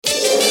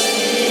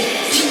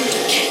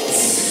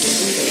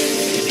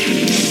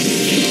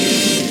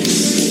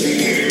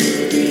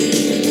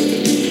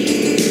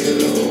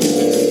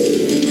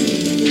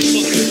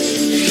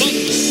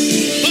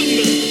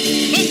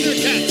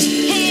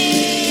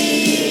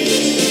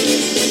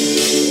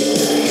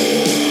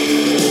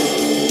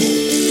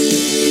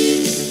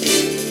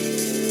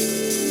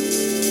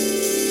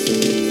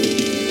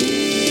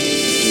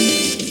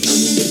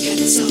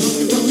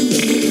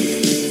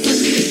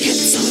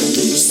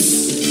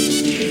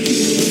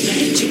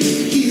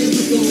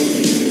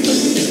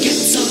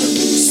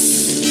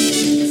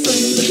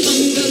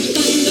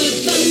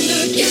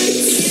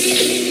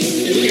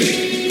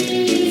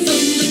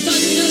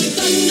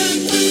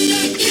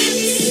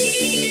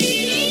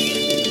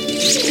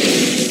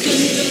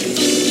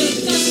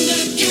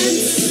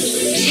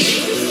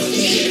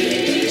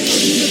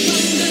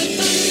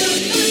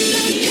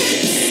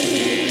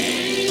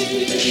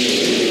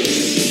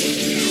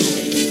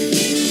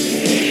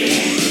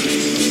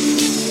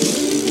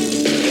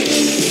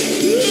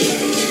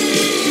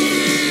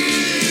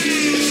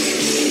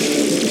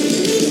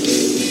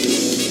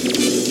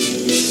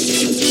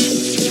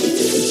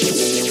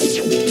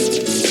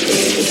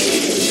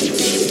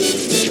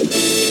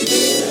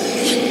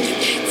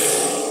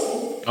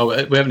Oh,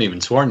 we haven't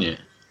even sworn yet.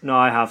 No,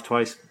 I have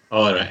twice.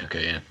 Oh, right,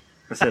 okay, yeah.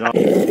 I said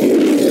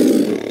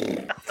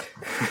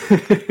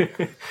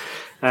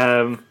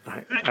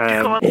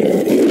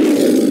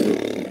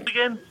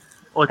Again?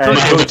 Oh,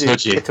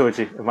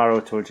 Itoji.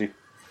 Amaro Itoji.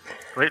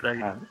 Right.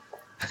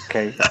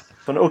 Okay.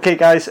 Okay,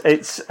 guys,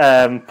 it's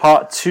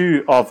part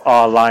 2 of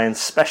our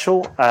Lions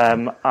special.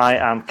 I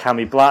am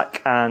Cammy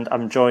Black, and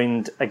I'm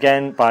joined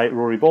again by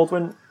Rory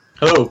Baldwin.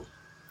 Hello.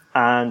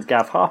 And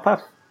Gav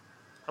Harper.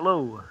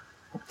 Hello.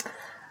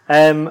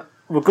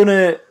 We're going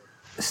to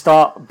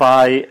start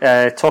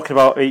by talking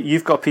about...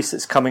 You've got a piece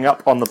that's coming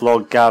up on the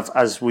blog, Gav,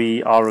 as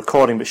we are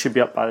recording, but should be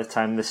up by the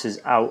time this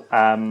is out.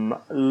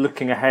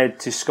 Looking ahead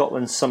to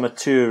Scotland's summer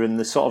tour and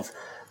the sort of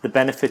the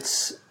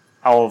benefits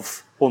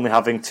of only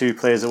having 2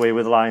 players away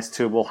with the Lions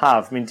tour will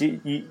have. I mean,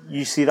 do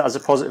you see that as a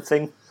positive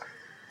thing?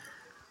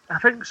 I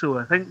think so.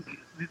 I think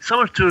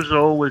summer tours are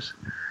always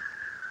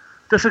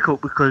difficult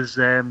because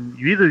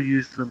you either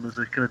use them as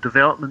a kind of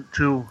development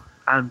tool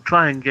and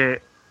try and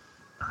get...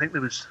 I think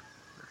there was...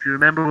 If you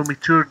remember when we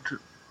toured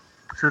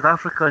South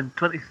Africa in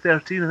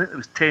 2013, I think there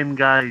was 10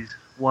 guys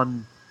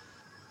won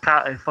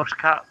first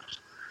caps.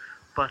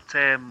 But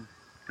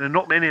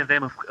not many of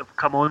them have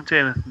come on to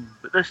anything.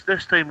 But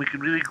this time we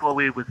can really go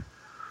away with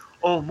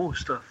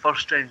almost a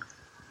first strength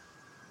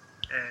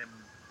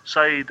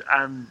side,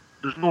 and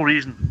there's no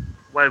reason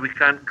why we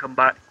can't come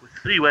back with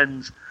 3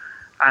 wins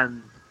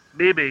and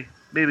maybe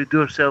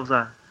give ourselves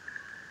another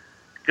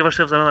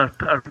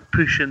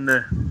push in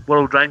the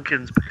world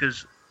rankings,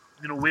 because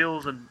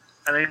Wales and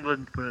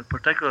England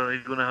particularly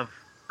are going to have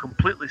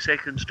completely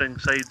second string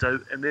sides out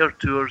in their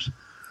tours,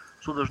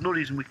 so there's no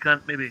reason we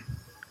can't maybe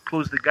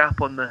close the gap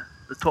on the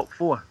top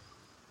 4.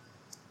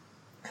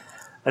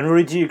 And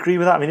Rory, do you agree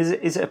with that? I mean,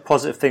 is it a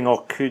positive thing,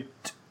 or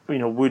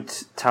would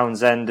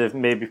Townsend have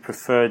maybe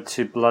preferred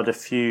to blood a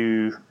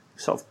few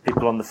sort of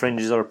people on the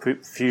fringes, or a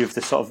few of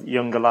the sort of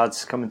younger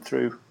lads coming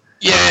through?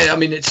 Yeah, I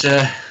mean, it's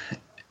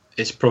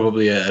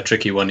probably a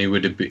tricky one.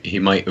 He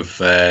might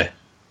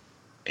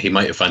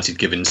have fancied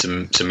giving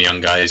some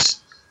young guys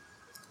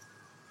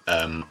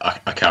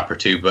a cap or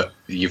 2, but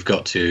you've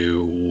got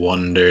to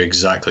wonder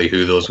exactly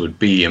who those would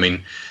be. I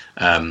mean,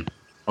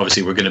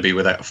 obviously we're going to be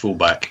without a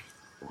fullback,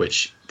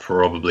 which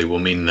probably will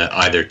mean that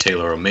either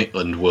Taylor or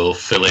Maitland will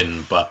fill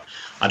in, but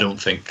I don't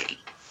think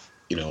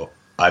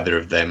either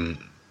of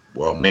them,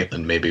 well,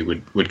 Maitland maybe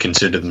would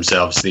consider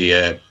themselves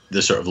the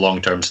sort of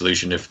long-term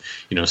solution if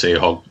say,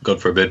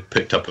 God forbid,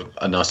 picked up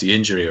a nasty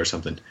injury or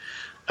something.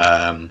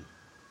 Blair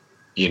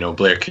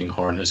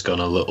Kinghorn has gone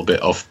a little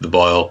bit off the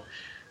boil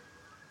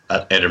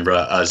at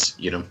Edinburgh, as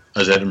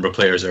Edinburgh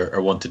players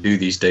are wont to do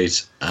these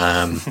days.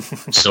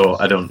 So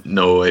I don't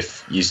know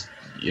if he's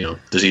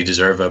does he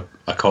deserve a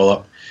call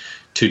up.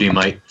 Toody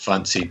might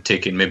fancy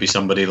taking maybe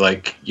somebody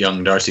like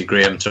young Darcy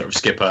Graham, sort of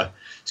skip a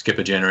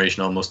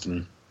generation almost,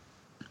 and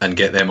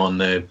get them on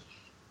the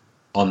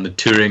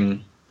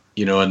touring,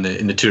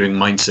 in the touring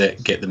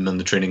mindset, get them on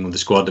the training with the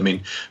squad. I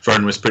mean,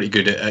 Vern was pretty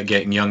good at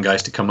getting young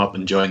guys to come up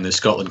and join the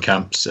Scotland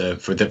camps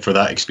for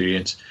that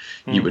experience.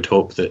 You would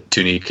hope that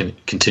Tooney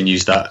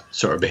continues that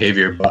sort of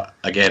behaviour, but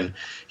again,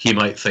 he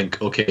might think,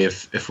 okay,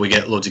 if we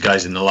get loads of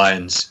guys in the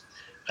Lions,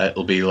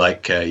 it'll be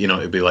like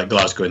it'll be like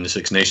Glasgow in the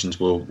Six Nations.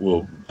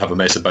 We'll have a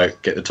mess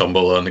about, get the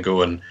tombola on the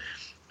go, and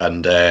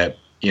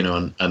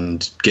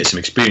get some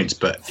experience.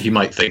 But he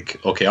might think,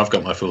 okay, I've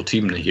got my full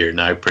team here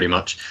now, pretty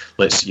much.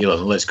 Let's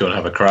go and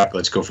have a crack.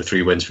 Let's go for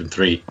 3 wins from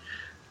 3.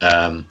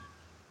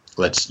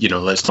 Let's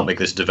not make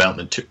this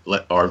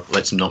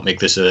let's not make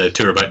this a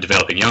tour about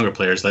developing younger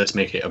players. Let's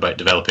make it about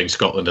developing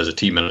Scotland as a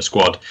team and a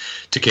squad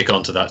to kick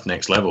on to that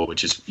next level,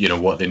 which is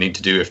what they need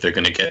to do if they're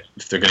going to get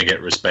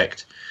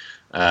respect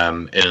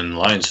in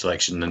Lions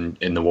selection and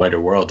in the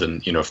wider world,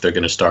 and if they're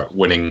going to start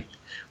winning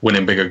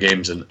bigger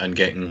games and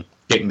getting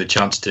the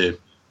chance to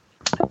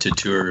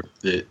tour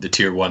the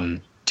tier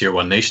one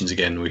nations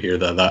again. We hear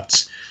that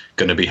that's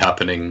going to be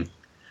happening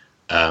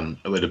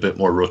with a bit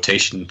more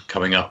rotation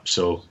coming up.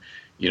 So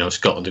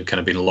Scotland have kind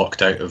of been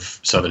locked out of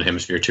Southern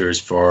Hemisphere tours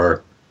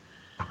for,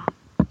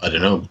 I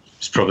don't know,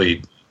 it's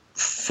probably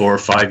 4 or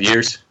 5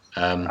 years.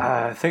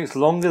 I think it's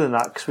longer than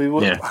that,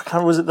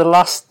 because was it the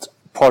last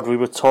pod we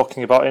were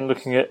talking about in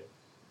looking at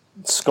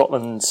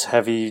Scotland's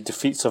heavy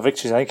defeats or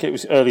victories? I think it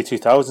was early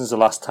 2000s the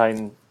last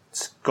time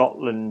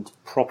Scotland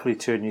properly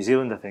toured New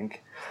Zealand, I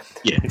think.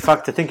 Yeah. In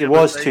fact, I think it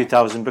was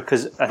 2000,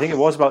 because I think it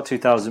was about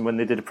 2000 when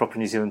they did a proper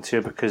New Zealand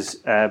tour, because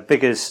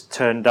Biggers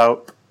turned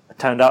out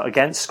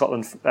against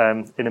Scotland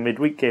in a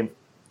midweek game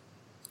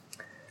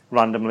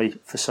randomly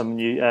for some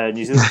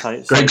New Zealand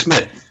time. Greg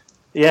Smith.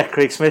 Yeah,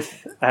 Craig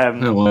Smith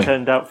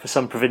turned out for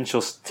some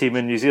provincial team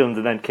in New Zealand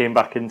and then came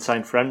back and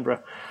signed for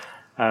Edinburgh.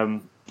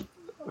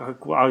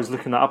 I was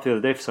looking that up the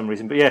other day for some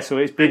reason, but yeah. So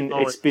it's been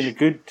a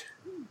good.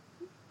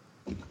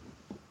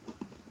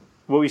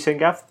 What were you saying,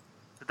 Gav?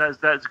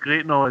 That's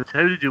great knowledge.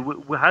 How did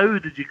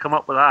you come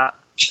up with that?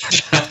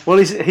 Well,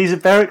 he's a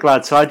Berwick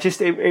lad, so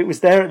it was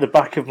there at the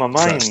back of my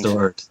mind,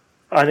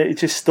 and it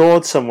just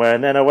stored somewhere.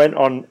 And then I went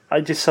on.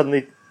 I just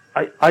suddenly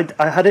I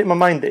had it in my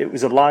mind that it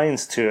was a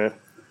Lions tour,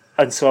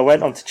 and so I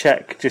went on to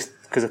check just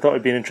because I thought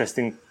it'd be an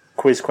interesting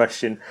quiz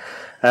question.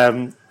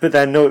 But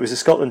then no, it was a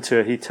Scotland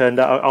tour. He turned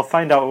out. I'll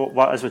find out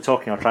as we're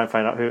talking. I'll try and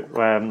find out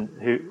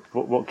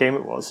what game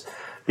it was.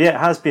 But yeah, it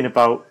has been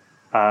about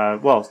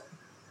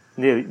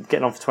nearly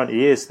getting on for 20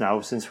 years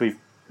now since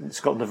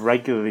Scotland have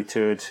regularly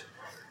toured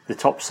the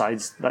top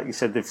sides. Like you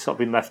said, they've sort of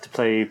been left to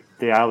play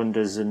the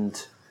Islanders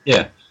and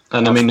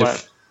and I mean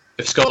if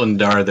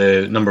Scotland are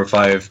the number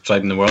 5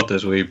 side in the world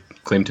as we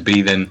claim to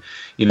be, then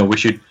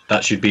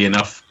that should be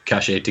enough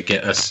cachet to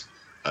get us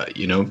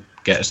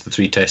get us the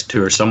 3 test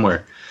tour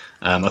somewhere.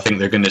 I think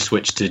they're going to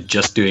switch to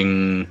just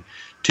doing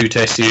 2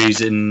 test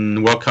series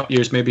in World Cup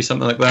years, maybe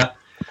something like that.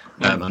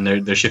 And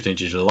they're shifting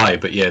to July.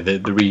 But yeah, the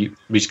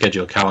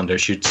rescheduled calendar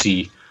should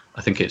see,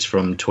 I think it's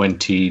from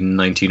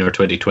 2019 or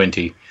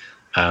 2020,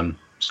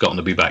 Scotland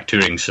will be back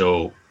touring.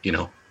 So,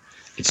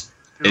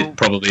 it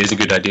probably is a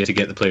good idea to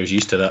get the players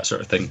used to that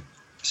sort of thing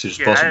as soon as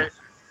possible.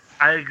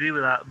 I agree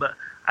with that, but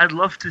I'd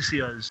love to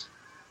see us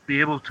be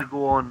able to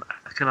go on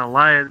a kind of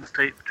Lions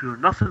type tour.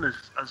 Nothing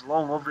as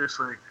long,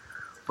 obviously,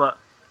 but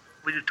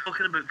when you're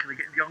talking about kind of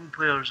getting young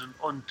players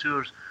on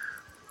tours,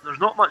 there's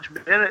not much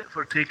merit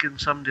for taking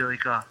somebody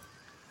like a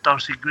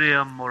Darcy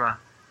Graham or a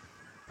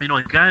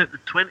guy at the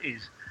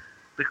 20s,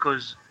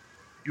 because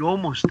you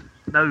almost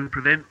now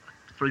prevent,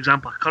 for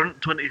example, a current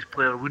 20s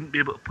player wouldn't be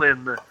able to play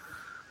in the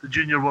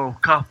Junior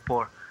World Cup,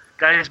 or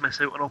guys miss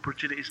out on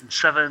opportunities in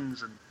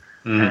sevens, and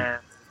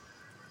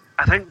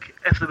I think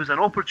if there was an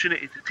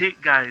opportunity to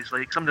take guys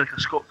like somebody like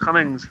a Scott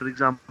Cummings, for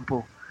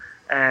example,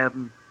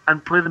 and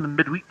play them in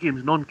midweek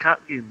games,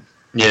 non-cap games,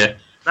 it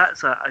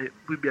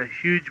would be a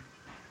huge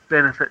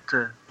benefit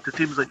to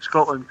teams like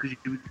Scotland, because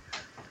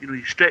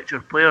you stretch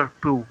your player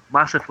pool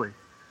massively.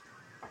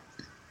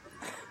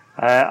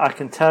 I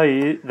can tell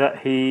you that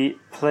he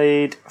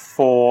played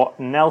for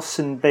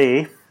Nelson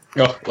Bay.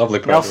 Oh, lovely.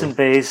 Nelson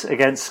Bays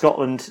against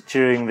Scotland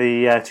during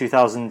the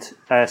 2000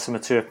 summer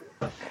tour,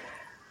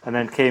 and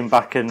then came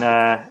back and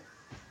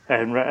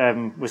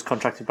was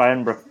contracted by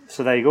Edinburgh.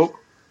 So there you go.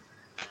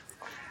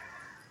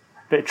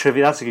 Bit of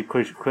trivia. That's a good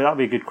quiz. That'll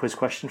be a good quiz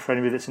question for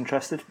anybody that's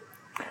interested.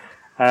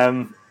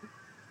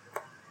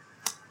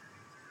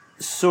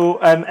 So,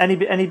 for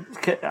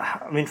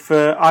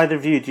either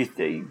of you,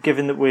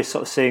 given that we're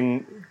sort of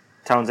saying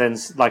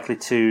Townsend's likely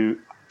to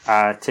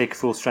take a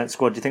full strength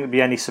squad, do you think there'd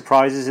be any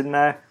surprises in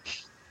there?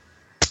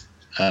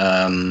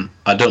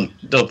 I don't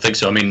think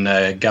so. I mean,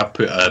 Gav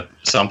put a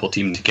sample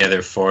team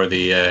together for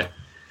the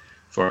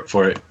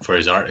for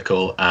his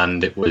article,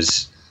 and it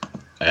was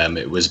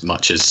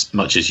much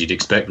as you'd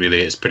expect.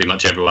 Really, it's pretty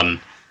much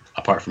everyone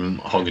apart from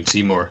Hogg and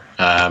Seymour.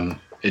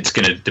 It's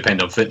going to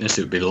depend on fitness.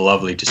 It would be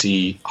lovely to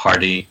see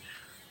Hardy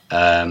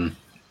and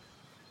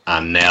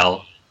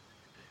Nell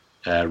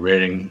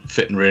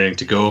fit and raring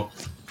to go.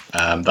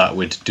 That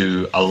would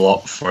do a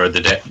lot for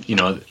the depth.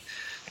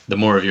 The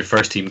more of your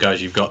first team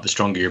guys you've got, the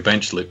stronger your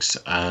bench looks.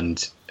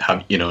 And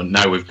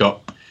now we've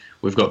got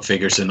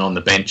Ferguson on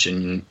the bench,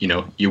 and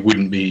you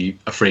wouldn't be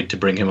afraid to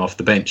bring him off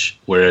the bench.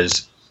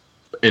 Whereas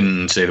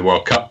in, say, the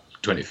World Cup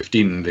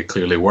 2015, they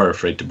clearly were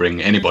afraid to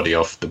bring anybody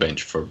off the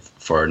bench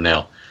for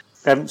Nell.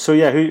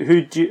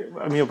 Who do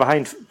you,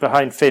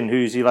 behind Finn,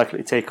 who's he likely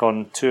to take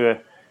on tour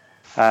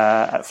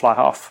at fly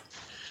half?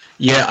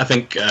 Yeah, I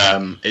think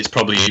it's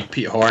probably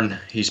Pete Horn.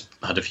 He's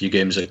had a few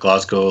games at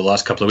Glasgow the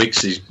last couple of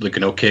weeks. He's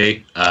looking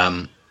okay.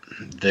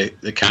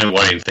 The kind of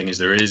worrying thing is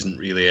there isn't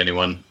really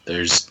anyone.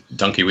 There's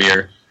Dunky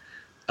Weir,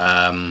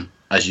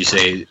 as you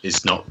say,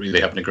 is not really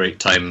having a great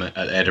time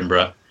at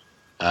Edinburgh,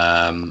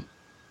 and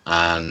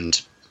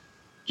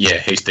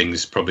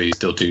Hastings probably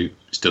still too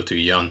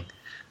young.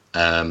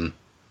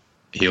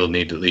 He'll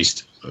need at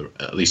least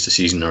a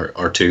season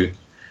or two,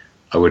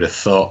 I would have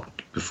thought,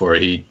 before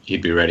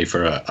he'd be ready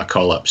for a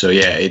call up. So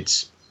I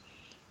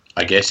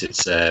guess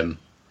it's Finn,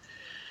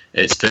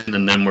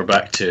 and then we're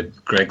back to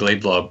Greg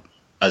Laidlaw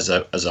as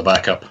a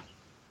backup.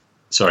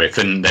 Sorry,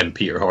 Finn, then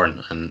Peter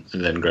Horn, and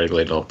then Greg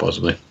Laidlaw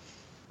possibly.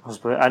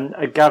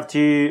 And Gav, are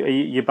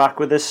you back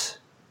with us?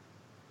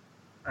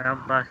 I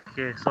am back.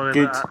 Yeah, sorry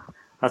Good. about that.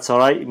 That's all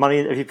right.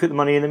 Have you put the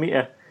money in the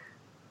meter?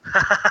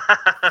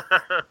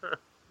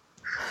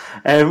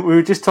 We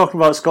were just talking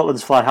about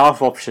Scotland's fly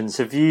half options.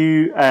 Have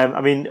you?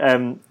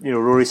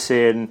 Rory's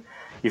saying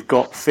you've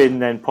got Finn,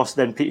 then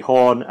Pete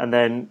Horn, and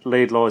then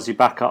Laidlaw as your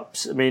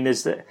backups. I mean,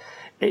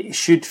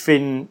 should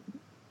Finn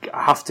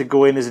have to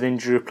go in as an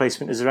injury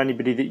replacement? Is there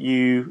anybody that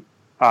you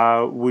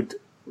would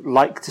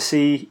like to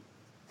see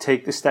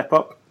take the step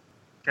up?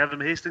 Gavin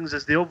Hastings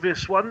is the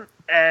obvious one.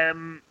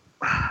 Do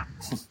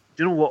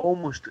you know what?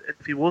 Almost,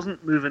 if he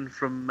wasn't moving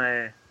from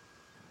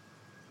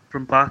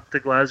Bath to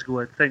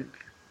Glasgow, I'd think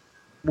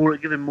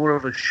give him more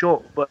of a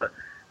shot. But it'd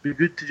be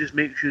good to just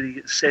make sure he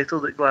gets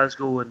settled at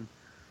Glasgow and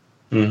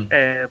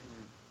has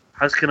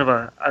kind of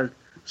a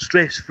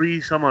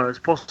stress-free summer as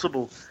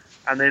possible,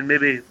 and then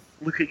maybe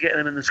look at getting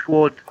him in the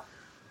squad,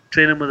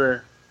 training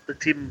with the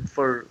team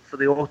for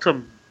the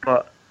autumn.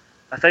 But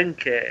I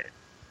think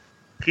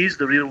he's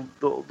the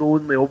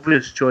only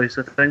obvious choice.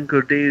 I think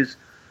our days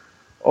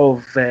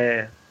of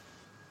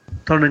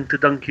turning to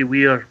Dunky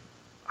Weir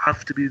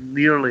have to be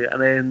nearly at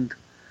an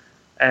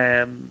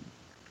end.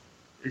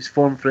 His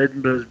form for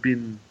Edinburgh has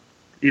been,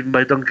 even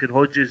by Duncan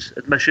Hodges'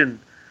 admission,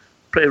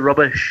 pretty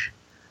rubbish.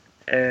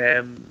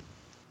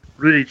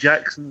 Rooney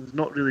Jackson's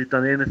not really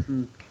done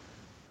anything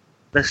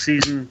this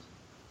season.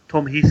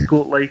 Tom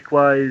Heathcote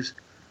likewise.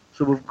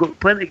 So we've got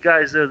plenty of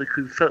guys there that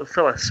could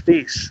fill a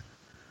space.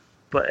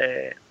 But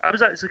I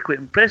was actually quite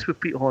impressed with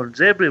Pete Horne.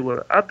 Zebre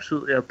were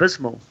absolutely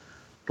abysmal.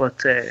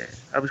 But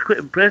I was quite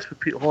impressed with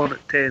Pete Horne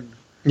at 10.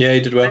 Yeah, he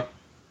did well.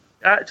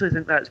 I actually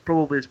think that's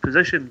probably his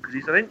position.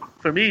 Because I think,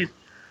 for me,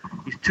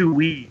 he's too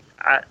wee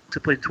to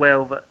play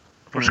 12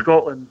 for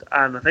Scotland.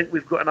 And I think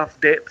we've got enough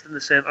depth in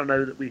the centre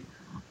now that we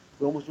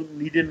almost don't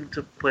need him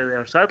to play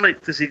there. So I'd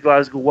like to see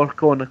Glasgow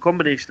work on a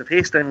combination of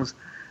Hastings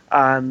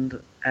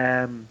and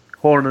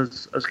Horne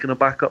as kind of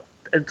backup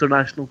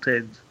international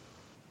 10s.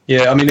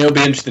 Yeah, I mean, it'll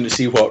be interesting to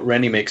see what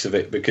Rennie makes of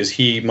it, because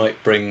he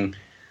might bring,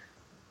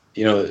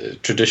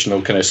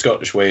 traditional kind of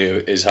Scottish way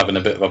is having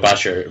a bit of a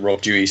basher,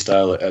 Rob Dewey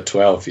style at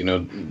 12,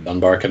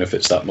 Dunbar kind of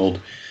fits that mould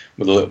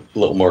with a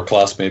little more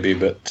class maybe,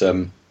 but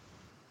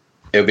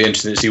it'll be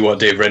interesting to see what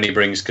Dave Rennie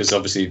brings, because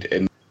obviously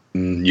in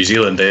New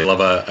Zealand they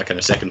love a kind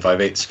of second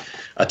 5/8,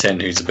 a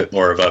 10 who's a bit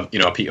more of a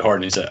Pete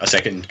Horne is a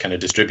second kind of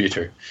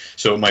distributor.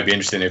 So it might be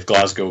interesting if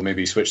Glasgow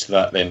maybe switch to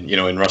that. Then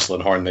in Russell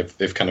and Horne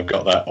they've kind of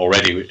got that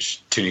already,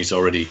 which Tooney's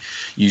already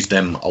used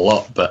them a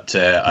lot. But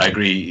I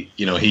agree,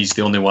 he's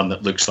the only one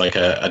that looks like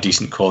a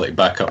decent quality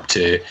backup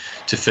to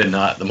Finn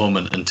at the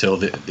moment until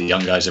the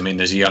young guys. I mean,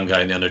 there's a young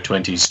guy in the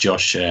under-20s,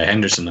 Josh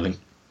Henderson, I think,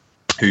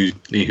 who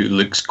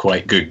looks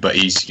quite good, but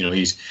he's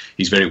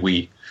very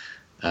wee.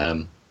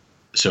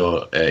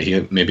 So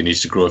he maybe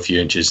needs to grow a few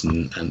inches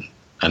and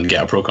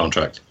get a pro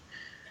contract.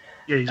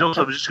 Yeah, he's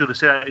also. I was just going to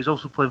say that he's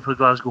also playing for the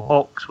Glasgow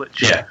Hawks,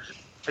 which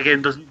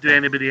again doesn't do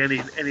anybody any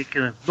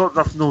kind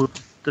of no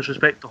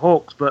disrespect to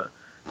Hawks, but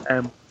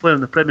playing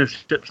in the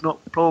Premiership's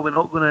probably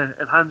not going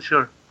to enhance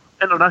your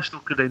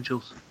international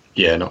credentials.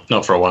 Yeah,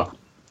 not for a while.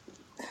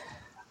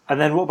 And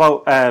then what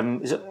about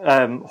is it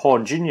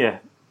Horne Jr.?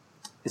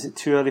 Is it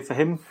too early for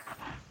him?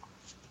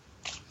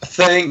 I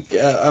think.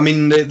 I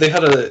mean, they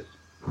had a.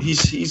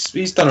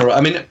 He's done alright.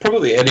 I mean,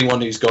 probably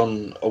anyone who's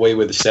gone away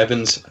with the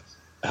sevens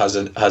has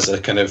a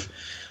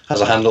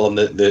handle on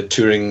the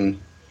touring,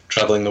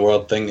 travelling the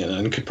world thing,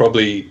 and could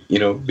probably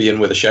be in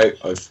with a shout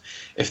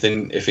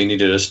if he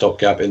needed a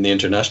stopgap in the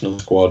international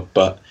squad.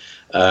 But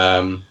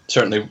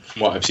certainly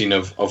from what I've seen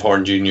of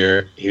Horne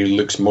Jr., he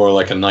looks more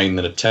like a 9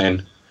 than a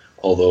 10.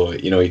 Although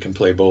he can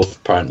play both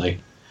apparently.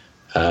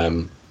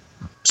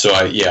 So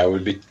I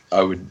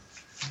would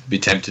be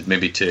tempted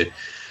maybe to.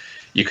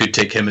 You could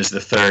take him as the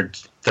third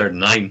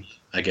 9,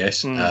 I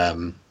guess.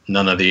 None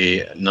of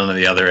the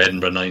other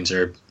Edinburgh 9s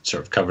are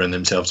sort of covering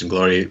themselves in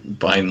glory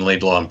behind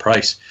Laidlaw and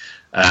Price.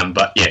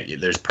 But yeah,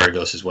 there's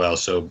Pyrgos as well,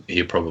 so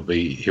he'll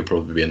probably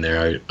be in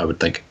there, I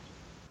would think.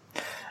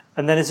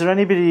 And then is there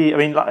anybody? I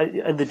mean, like,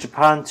 in the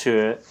Japan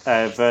tour,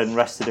 Vern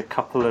rested a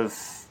couple of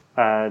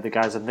the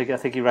guys. I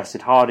think he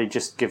rested Hardy,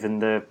 just given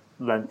the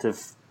length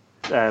of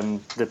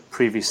the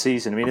previous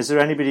season. I mean, is there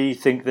anybody you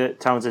think that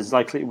Townsend's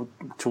likely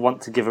to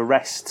want to give a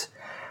rest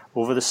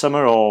over the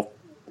summer, or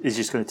is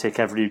he just going to take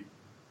every?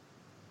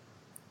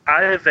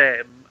 I've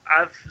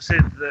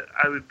said that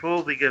I would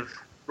probably give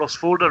Ross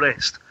Ford a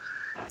rest.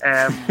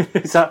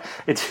 Is that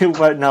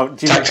now?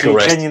 Do you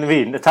genuinely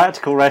mean a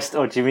tactical rest,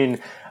 or do you mean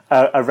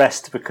a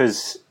rest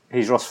because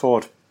he's Ross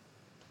Ford?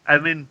 I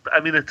mean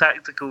a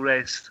tactical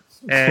rest.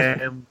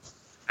 I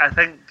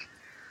think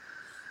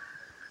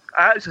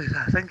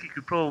he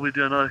could probably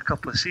do another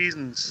couple of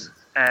seasons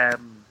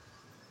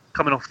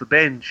coming off the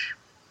bench,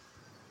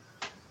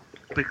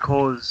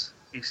 because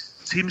he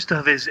seems to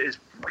have his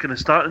kind of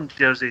starting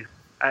jersey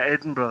at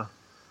Edinburgh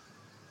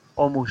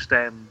almost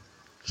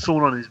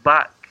sewn on his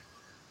back.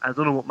 I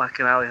don't know what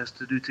McInally has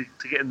to do to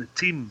get in the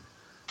team,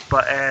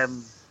 but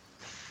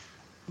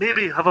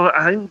maybe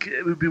I think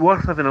it would be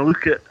worth having a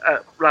look at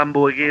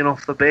Rambo again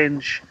off the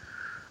bench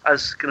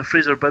as kind of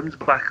Fraser Bim's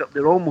back up.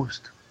 They're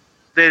almost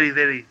very,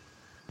 very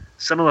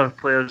similar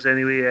players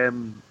anyway.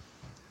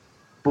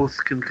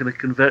 Both can kind of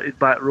converted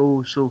back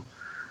row, so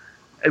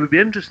it would be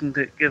interesting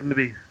to give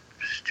maybe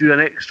Stu an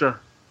extra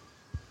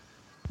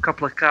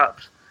couple of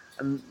caps,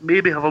 and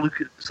maybe have a look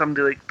at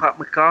somebody like Pat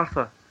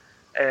MacArthur,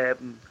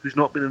 who's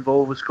not been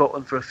involved with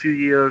Scotland for a few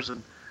years.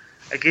 And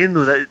again,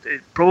 though, that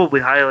it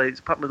probably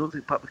highlights I don't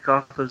think Pat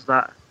MacArthur's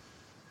that,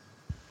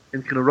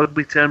 in kind of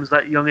rugby terms,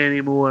 that young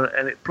anymore,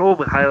 and it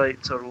probably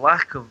highlights our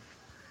lack of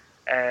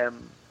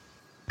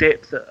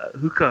depth at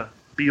hooker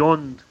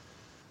beyond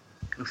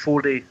kind of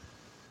Fordy,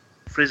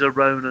 Fraser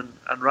Brown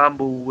and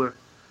Rambo. We're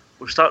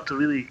starting to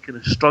really kind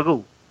of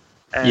struggle.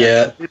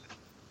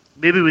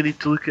 Maybe we need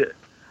to look at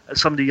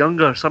somebody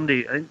younger. I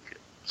think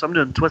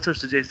somebody on Twitter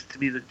suggested to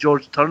me that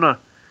George Turner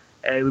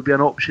would be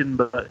an option,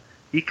 but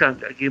he can't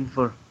get a game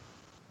for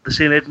the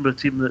same Edinburgh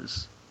team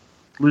that's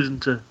losing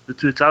to the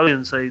two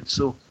Italian sides.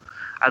 So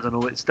I don't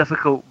know, it's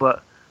difficult.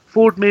 But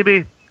Ford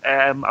maybe.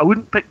 I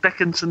wouldn't pick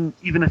Dickinson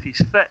even if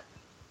he's fit.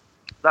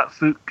 That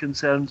foot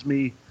concerns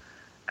me,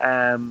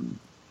 and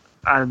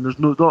there's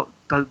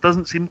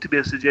doesn't seem to be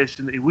a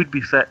suggestion that he would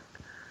be fit.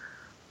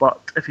 But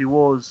if he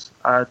was,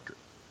 I'd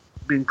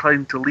be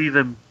inclined to leave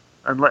him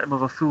and let him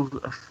have a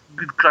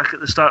good crack at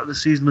the start of the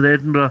season with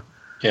Edinburgh.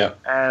 Yeah.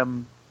 I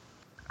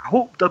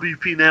hope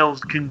WP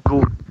Nels can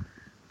go,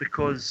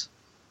 because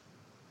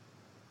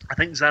I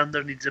think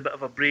Xander needs a bit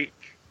of a break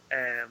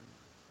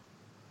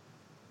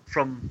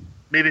from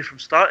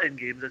starting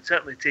games. I'd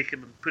certainly take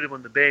him and put him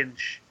on the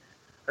bench.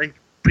 I think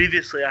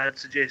previously I had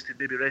suggested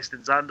maybe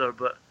resting Xander,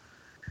 but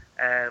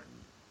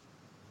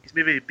he's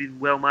maybe been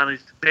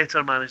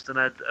better managed than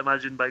I'd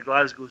imagined by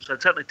Glasgow. So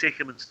I'd certainly take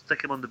him and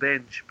stick him on the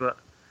bench. But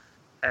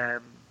I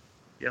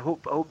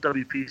hope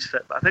WP's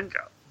fit. But I think,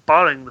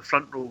 barring the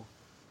front row,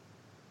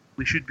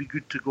 we should be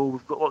good to go.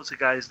 We've got lots of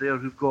guys there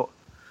who are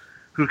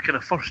kind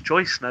of first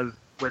choice now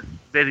with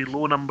very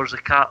low numbers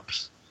of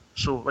caps.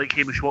 So, like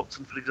Hamish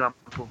Watson, for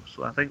example.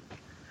 So I think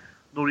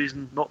no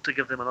reason not to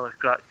give them another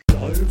crack.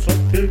 Lions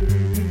of Take,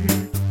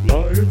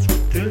 Lions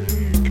of Take,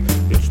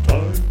 it's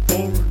time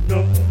for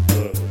another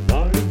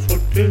Lions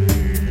of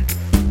Take,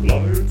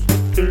 Lions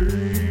of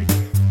Take,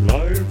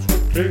 Lions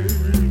of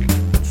Take,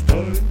 it's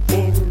time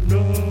for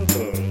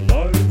another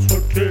Lions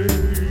of Take.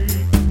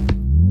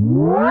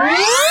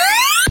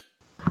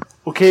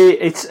 Okay,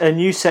 it's a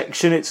new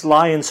section. It's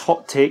Lions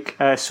Hot Take.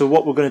 So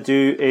what we're going to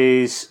do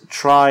is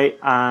try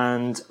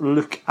and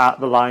look at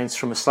the Lions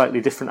from a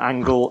slightly different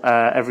angle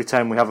every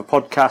time we have a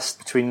podcast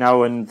between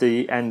now and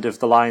the end of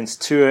the Lions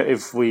tour,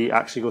 if we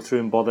actually go through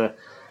and bother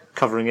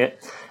covering it.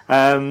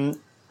 I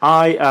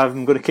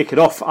am going to kick it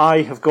off.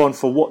 I have gone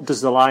for what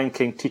does the Lion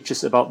King teach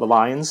us about the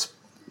Lions?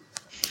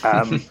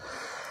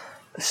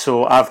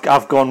 So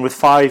I've gone with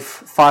five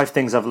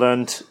things I've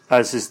learned,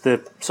 as is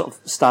the sort of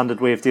standard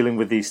way of dealing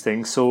with these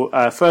things. So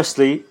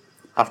firstly,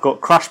 I've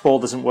got crash ball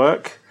doesn't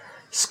work.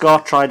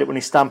 Scar tried it when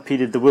he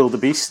stampeded the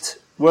wildebeest.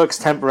 Works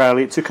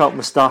temporarily. It took out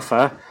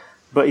Mustafa,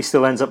 but he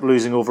still ends up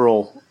losing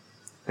overall.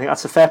 I think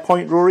that's a fair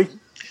point, Rory.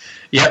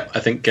 Yeah, I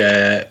think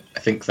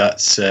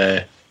that's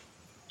a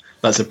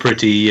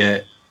pretty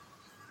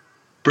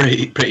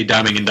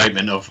damning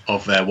indictment of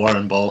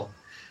Warren Ball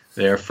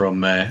there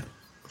from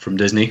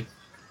Disney.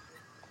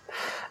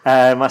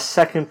 My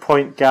second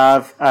point,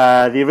 Gav,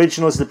 the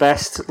original is the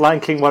best. Lion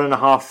King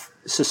 1.5,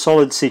 it's a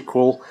solid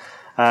sequel,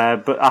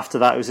 but after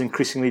that it was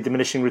increasingly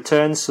diminishing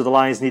returns, so the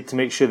Lions need to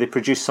make sure they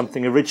produce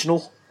something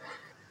original.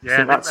 Yeah, I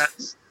think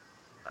that's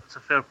a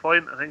fair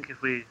point. I think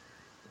if we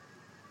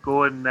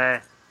go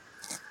and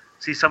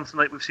see something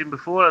like we've seen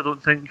before, I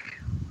don't think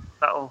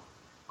that'll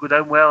go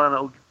down well and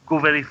it'll go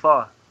very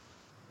far.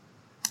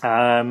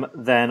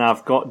 Then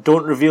I've got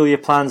don't reveal your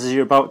plans as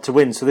you're about to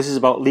win. So this is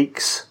about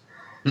leaks.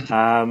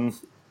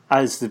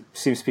 As there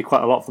seems to be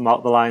quite a lot of them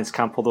out the Lions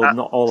camp, although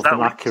not all of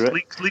them accurate.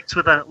 Leaks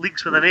with an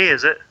A,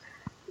 is it?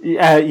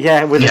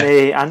 Yeah, with an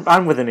A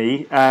and with an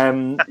E.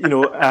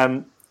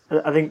 I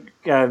think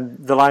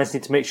the Lions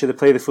need to make sure they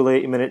play the full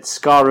 80 minutes.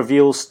 Scar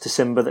reveals to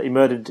Simba that he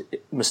murdered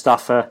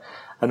Mustafa,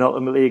 and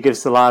ultimately it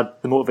gives the lad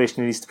the motivation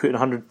he needs to put in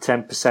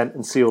 110%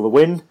 and seal the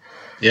win.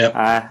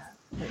 Yeah,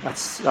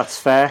 that's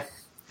fair.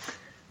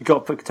 You've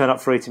got to turn up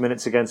for 80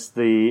 minutes against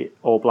the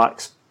All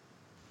Blacks.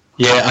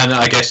 Yeah, and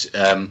I guess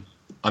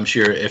I'm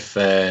sure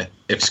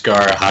if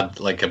Scar had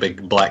like a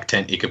big black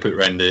tent he could put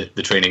around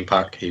the training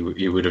park, he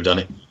would have done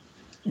it.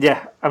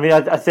 Yeah, I mean,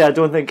 I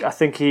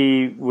think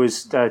he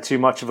was too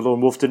much of a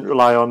lone wolf. Didn't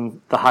rely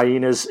on the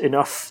hyenas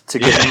enough to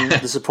give him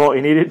the support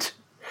he needed.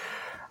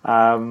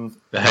 The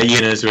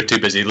hyenas were too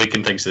busy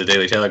leaking things to the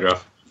Daily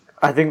Telegraph.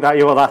 I think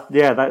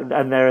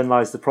and therein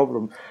lies the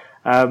problem.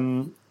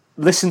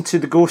 Listen to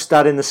the ghost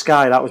dad in the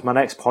sky. That was my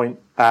next point,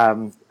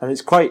 and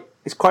it's quite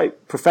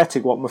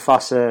prophetic what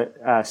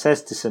Mufasa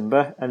says to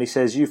Simba, and he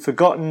says, "You've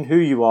forgotten who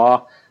you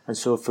are, and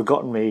so have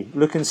forgotten me.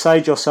 Look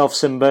inside yourself,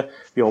 Simba.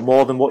 You're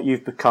more than what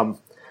you've become."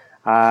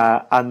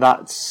 And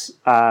that's,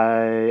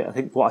 I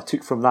think, what I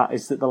took from that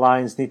is that the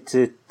Lions need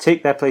to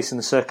take their place in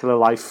the circle of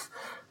life.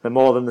 They're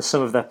more than the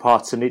sum of their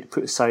parts, and need to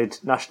put aside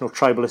national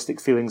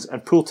tribalistic feelings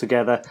and pull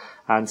together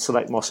and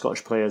select more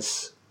Scottish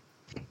players.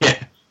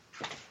 Yeah.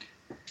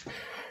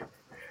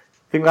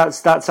 I think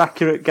that's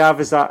accurate, Gav.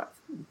 Is that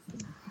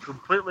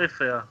completely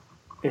fair?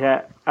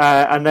 Yeah.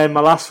 And then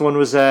my last one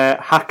was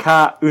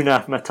Haka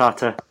Una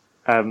Matata.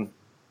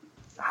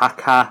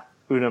 Haka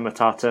Una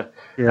Matata.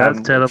 Yeah,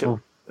 that's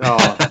terrible.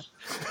 I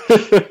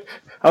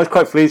was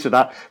quite pleased with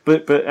that,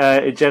 but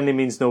it generally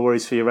means no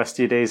worries for your rest of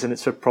your days, and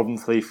it's a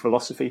problem-free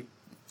philosophy.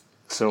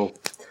 So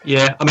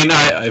yeah, I mean,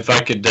 if I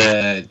could,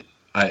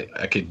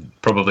 I could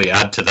probably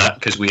add to that,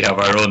 because we have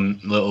our own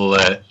little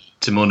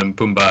Timon and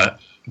Pumbaa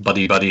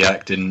buddy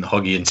act in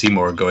Hoggy and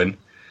Seymour going.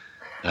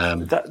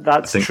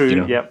 That's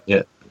true. Yeah.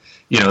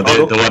 You know,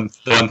 the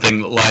one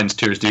thing that Lions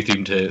tours do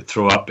seem to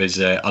throw up is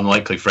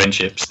unlikely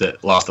friendships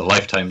that last a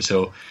lifetime.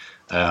 So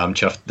I'm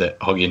chuffed that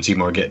Hoggy and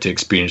Seymour get to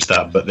experience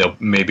that. But they'll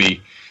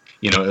maybe,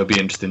 it'll be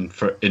interesting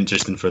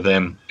for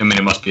them. I mean,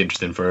 it must be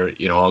interesting for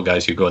all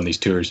guys who go on these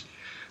tours,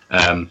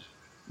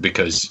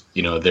 because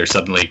they're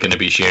suddenly going to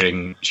be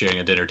sharing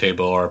a dinner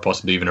table or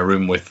possibly even a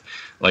room with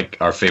like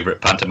our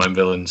favourite pantomime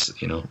villains.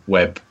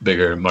 Webb,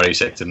 Bigger, Murray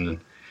Sexton,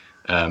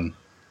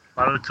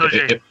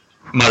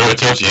 Mario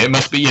Itoje. It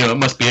must be, it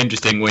must be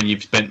interesting when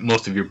you've spent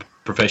most of your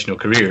professional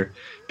career,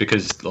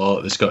 because a lot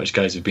of the Scottish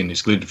guys have been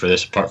excluded for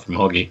this, apart from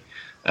Hoggy.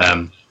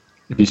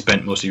 If you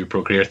spent most of your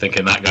pro career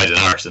thinking that guy's an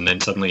arse, and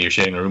then suddenly you're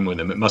sharing a room with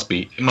him, it must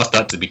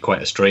have to be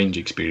quite a strange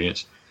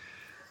experience.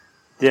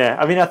 Yeah,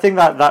 I mean, I think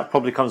that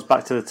probably comes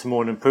back to the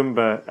Timon and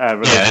Pumbaa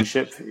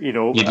relationship.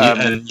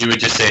 And you would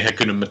just say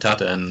Hakuna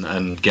Matata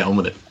and get on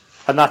with it.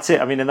 And that's it.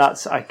 I mean, and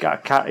that's I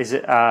can't. Is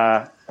it?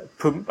 I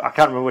can't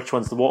remember which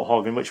one's the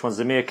warthog and which one's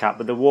the meerkat.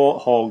 But the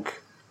warthog,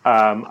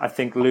 I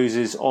think,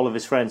 loses all of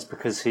his friends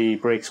because he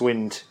breaks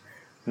wind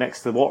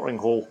next to the watering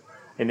hole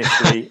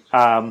initially,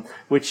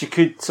 which you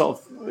could sort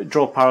of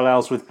draw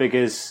parallels with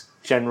Bigger's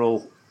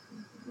general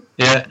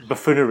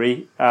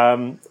buffoonery.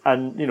 But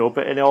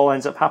it all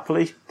ends up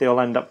happily. They all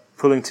end up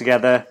pulling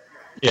together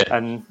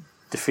and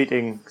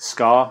defeating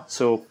Scar.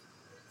 So,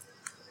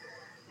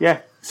 yeah.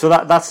 So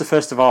that's the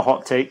first of our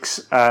hot takes.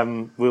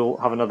 We'll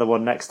have another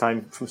one next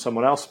time from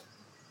someone else.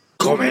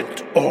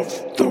 Comment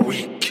of the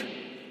week.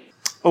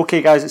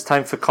 Okay, guys, it's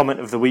time for comment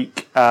of the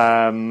week.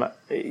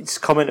 It's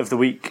comment of the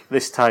week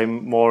this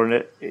time more,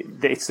 and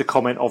it's the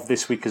comment of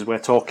this week as we're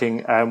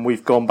talking.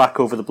 We've gone back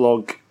over the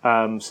blog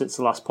since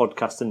the last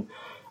podcast and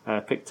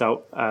picked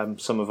out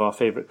some of our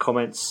favourite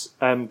comments.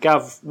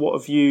 Gav, what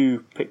have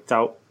you picked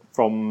out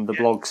from the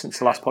blog since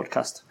the last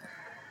podcast?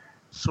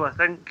 So I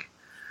think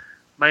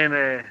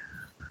mine.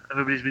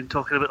 Everybody's been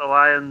talking about the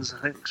Lions.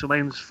 I think so.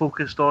 Mine's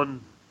focused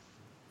on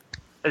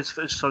is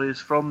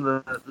from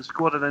the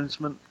squad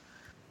announcement,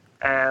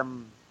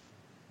 and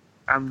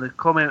the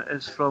comment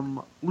is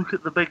from Look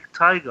at the Big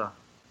Tiger,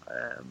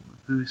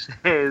 who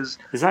says,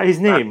 "Is that his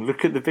name?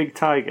 Look at the Big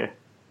Tiger."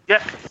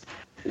 Yeah.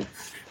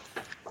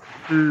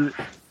 Who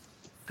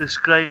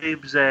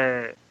describes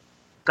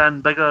Dan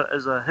Bigger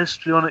as a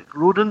histrionic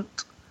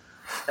rodent.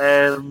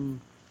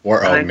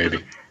 Warthog,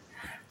 maybe.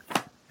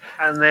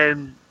 And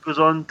then goes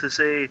on to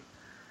say,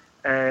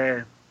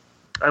 I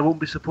won't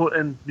be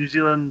supporting New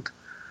Zealand,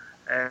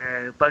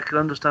 but I can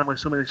understand why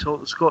so many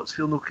Scots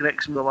feel no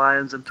connection with the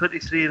Lions. I'm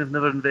 23 and have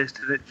never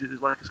invested in it due to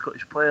the lack of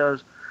Scottish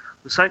players.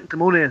 The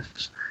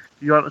sanctimonious,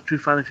 you aren't a true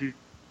fan if you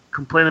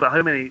complain about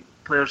how many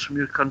players from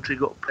your country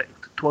got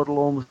picked. Twaddle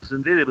almost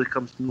invariably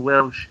comes from the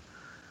Welsh,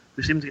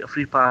 who seem to get a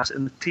free pass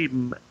in the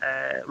team.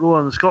 Roll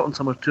on the Scotland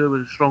summer tour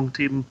with a strong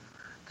team,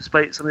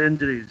 despite some of the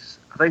injuries.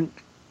 I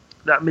think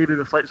that maybe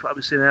reflects what I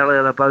was saying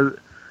earlier about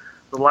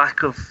the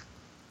lack of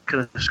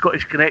kind of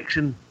Scottish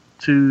connection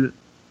to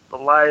the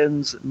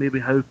Lions, maybe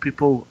how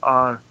people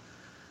are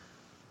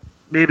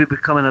maybe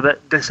becoming a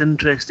bit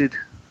disinterested,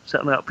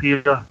 certainly up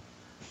here,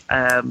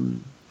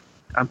 and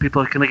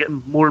people are kind of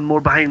getting more and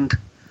more behind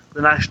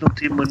the national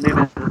team when maybe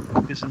the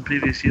focus in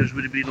previous years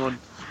would have been on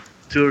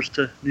tours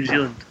to New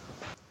Zealand.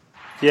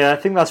 Yeah, I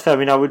think that's fair. I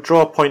mean, I would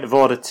draw a point of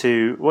order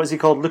to, what is he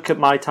called? Look at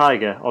my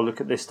tiger, or look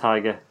at this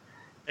tiger.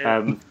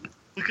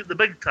 Look at the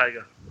Big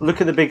Tiger.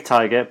 Look at the Big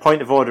Tiger.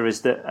 Point of order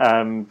is that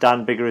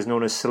Dan Bigger is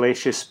known as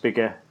Salacious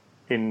Bigger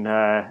in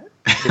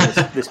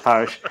this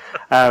parish.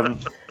 But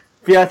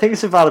yeah, I think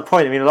it's a valid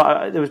point. I mean,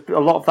 there was a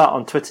lot of that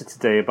on Twitter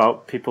today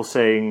about people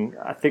saying,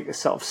 I think a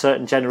sort of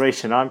certain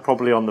generation, I'm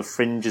probably on the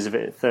fringes of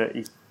it at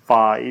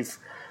 35,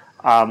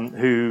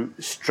 who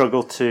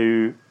struggle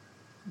to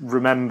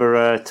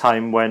remember a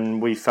time when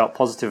we felt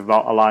positive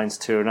about a Lions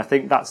tour. And I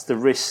think that's the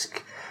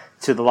risk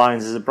to the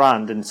Lions as a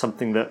brand, and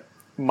something that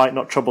might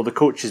not trouble the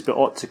coaches but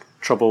ought to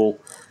trouble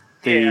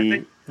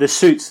the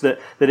suits, that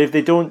if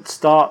they don't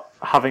start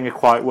having a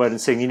quiet word and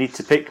saying you need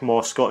to pick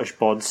more Scottish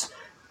bods,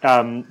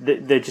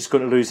 they're just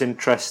going to lose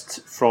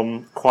interest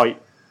from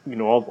quite,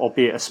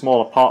 albeit a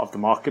smaller part of the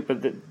market,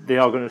 but they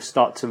are going to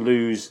start to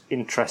lose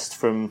interest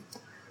from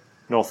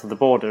north of the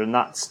border, and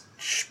that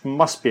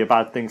must be a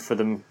bad thing for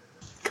them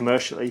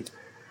commercially.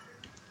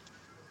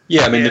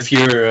 Yeah, I mean,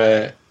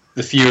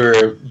 the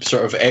fewer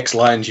sort of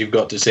ex-Lions you've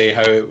got to say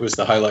how it was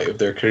the highlight of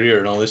their career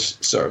and all this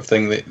sort of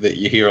thing that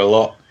you hear a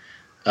lot,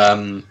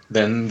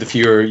 then the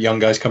fewer young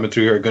guys coming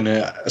through are going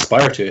to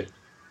aspire to it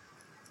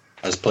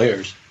as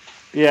players.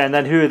 Yeah, and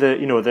then who are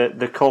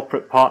the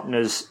corporate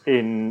partners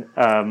in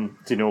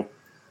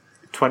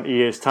 20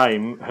 years'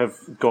 time have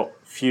got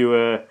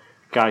fewer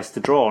guys to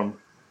draw on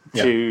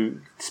to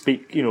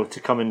speak, to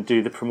come and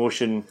do the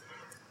promotion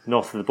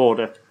north of the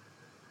border.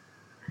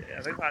 Yeah,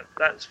 I think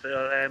that's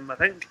fair. I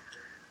think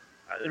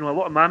a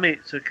lot of my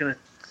mates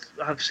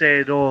have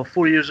said,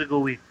 4 years ago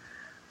we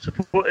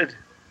supported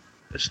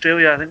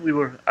Australia.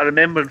 I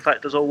remember in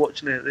fact us all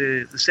watching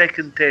the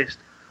second test,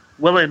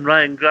 Willie and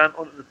Ryan Grant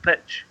onto the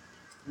pitch.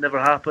 Never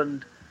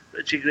happened.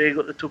 Richie Gray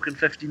got the token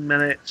 15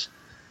 minutes.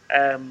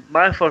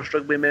 My first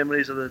rugby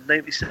memories of the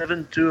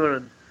 97 tour,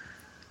 and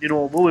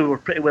although we were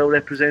pretty well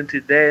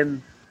represented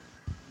then,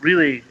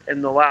 really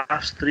in the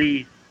last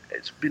three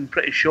it's been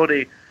pretty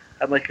shoddy.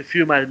 And like a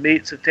few of my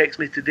mates have texted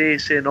me today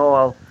saying,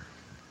 I'll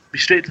be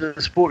straight to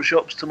the sports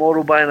shops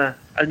tomorrow buying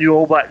a new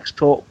All Blacks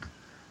top,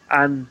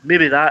 and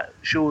maybe that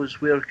shows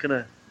where kind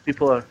of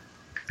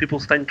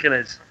people's thinking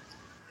is.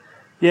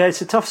 Yeah,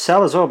 it's a tough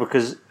sell as well,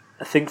 because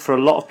I think for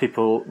a lot of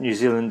people New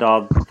Zealand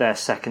are their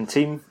second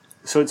team.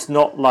 So it's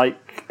not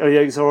like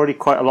there's already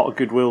quite a lot of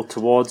goodwill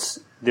towards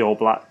the All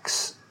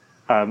Blacks,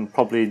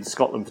 probably in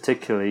Scotland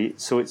particularly.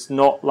 So it's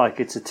not like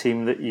it's a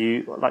team that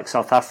you, like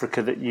South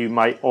Africa, that you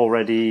might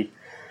already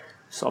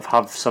sort of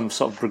have some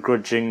sort of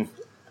begrudging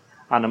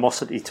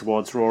animosity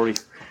towards, Rory.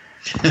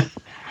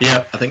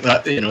 Yeah, I think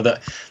that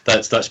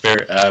that's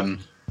fair.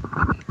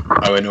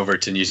 I went over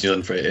to New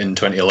Zealand in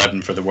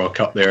 2011 for the World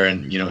Cup there,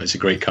 and it's a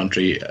great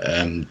country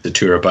to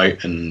tour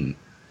about, and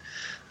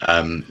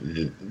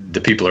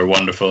the people are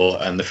wonderful,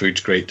 and the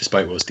food's great,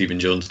 despite what Stephen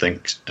Jones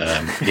thinks.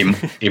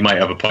 He might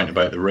have a point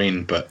about the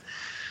rain, but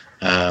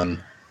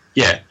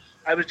yeah.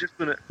 I was just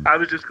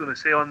gonna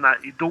say on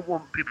that, you don't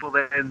want people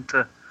then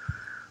to,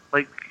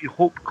 like, you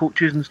hope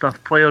coaches and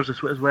stuff, players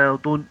as well,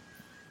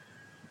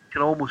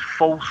 can almost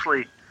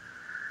falsely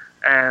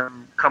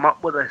come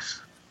up with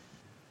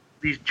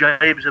these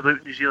jibes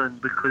about New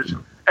Zealand, because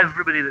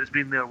everybody that's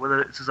been there,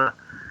 whether it's as a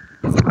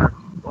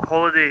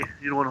holiday,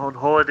 on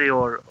holiday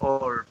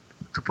or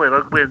to play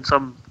rugby in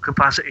some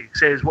capacity,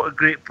 says what a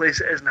great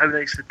place it is and how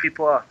nice the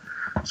people are.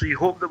 So you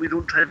hope that we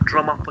don't try and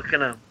drum up a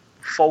kind of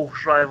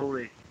false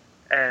rivalry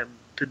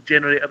to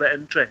generate a bit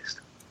of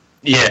interest.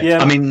 Yeah.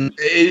 I mean,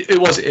 it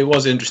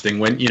was interesting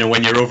when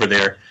you're over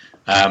there.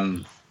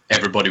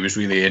 Everybody was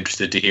really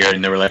interested to hear,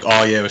 and they were like,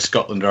 "Oh yeah,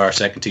 Scotland are our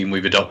second team.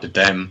 We've adopted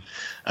them."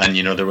 And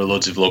there were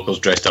loads of locals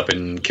dressed up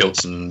in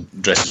kilts and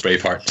dressed as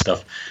Braveheart and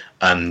stuff.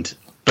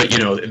 But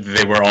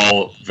they were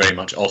all very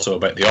much also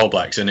about the All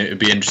Blacks, and it would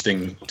be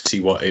interesting to see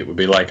what it would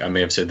be like. I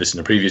may have said this in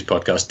a previous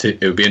podcast.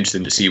 It would be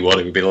interesting to see what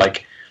it would be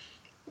like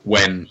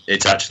when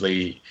it's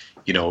actually,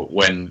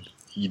 when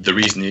the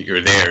reason that you're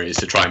there is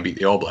to try and beat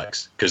the All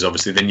Blacks, because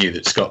obviously they knew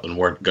that Scotland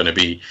weren't going to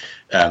be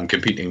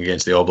competing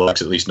against the All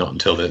Blacks, at least not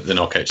until the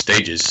knockout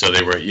stages. So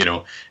they were,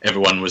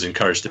 everyone was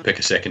encouraged to pick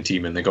a second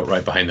team, and they got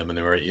right behind them, and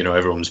they were,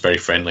 everyone was very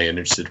friendly and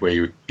interested where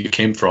you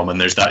came from, and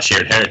there's that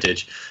shared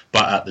heritage.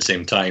 But at the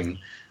same time,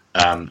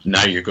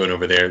 now you're going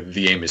over there,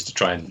 the aim is to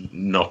try and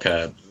knock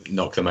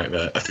them out of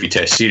a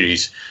 3-test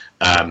series.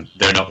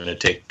 They're not going to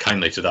take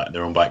kindly to that in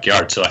their own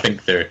backyard. So I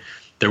think there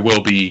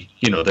will be,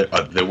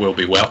 there will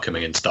be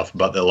welcoming and stuff,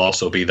 but there will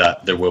also be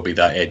that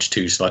edge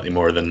too, slightly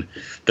more than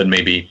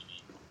maybe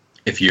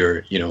if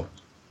your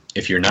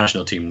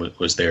national team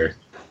was there.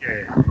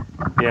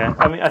 Yeah.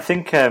 I mean, I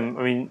think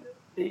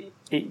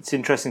it's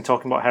interesting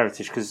talking about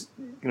heritage, because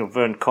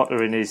Vern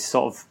Cotter in his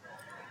sort of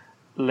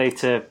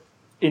later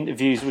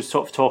interviews was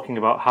sort of talking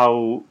about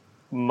how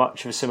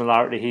much of a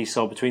similarity he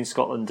saw between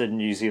Scotland and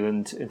New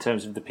Zealand in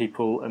terms of the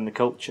people and the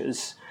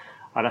cultures,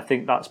 and I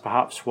think that's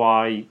perhaps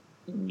why,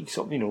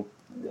 sort of,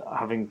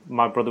 having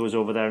my brother was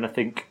over there, and I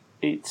think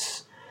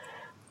it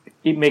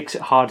makes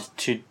it hard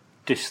to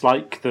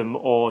dislike them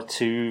or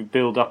to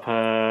build up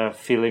a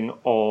feeling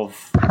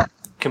of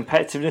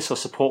competitiveness or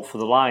support for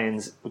the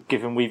Lions.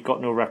 Given we've got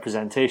no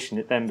representation,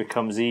 it then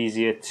becomes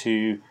easier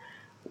to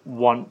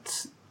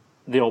want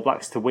the All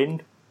Blacks to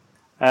win.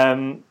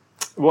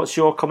 What's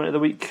your comment of the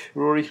week,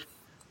 Rory?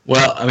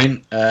 Well, I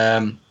mean,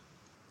 there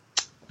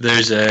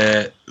was,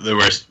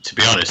 to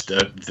be honest,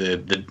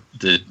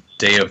 the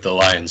day of the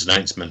Lions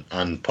announcement,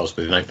 and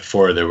possibly the night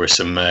before, there's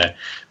some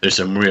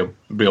real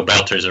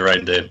belters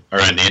around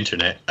the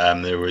internet.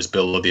 There was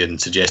Bill Lothian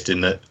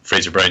suggesting that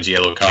Fraser Brown's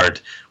yellow card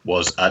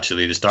was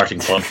actually the starting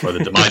point for the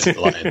demise of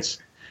the Lions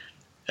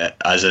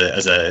as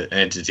an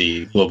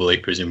entity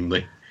globally,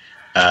 presumably.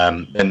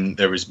 Then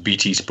there was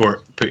BT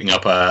Sport putting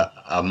up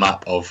a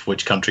map of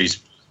which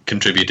countries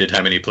contributed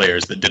how many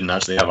players that didn't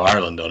actually have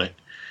Ireland on it,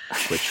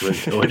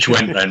 which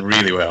went down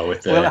really well.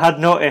 It had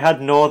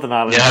Northern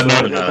Ireland. Yeah,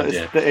 Northern Ireland.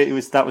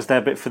 That was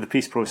their bit for the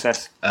peace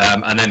process.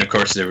 And then of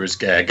course there was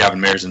Gavin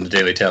Mears in the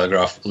Daily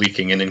Telegraph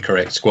leaking an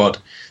incorrect squad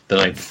the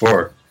night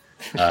before,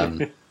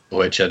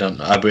 which I don't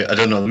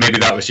know. Maybe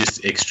that was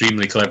just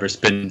extremely clever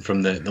spin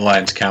from the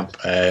Lions camp.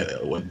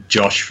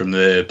 Josh from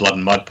the Blood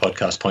and Mud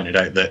podcast pointed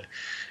out that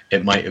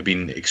it might have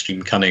been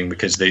extreme cunning,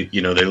 because they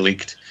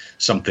leaked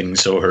something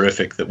so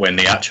horrific that when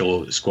the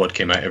actual squad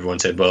came out, everyone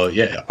said, "Well,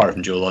 yeah, apart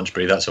from Joe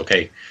Launchbury, that's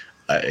okay,"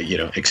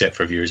 except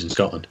for viewers in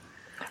Scotland.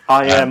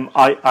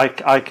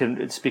 I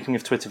can. Speaking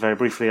of Twitter, very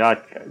briefly,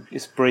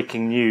 it's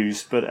breaking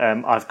news, but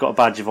I've got a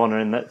badge of honour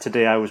in that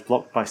today I was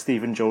blocked by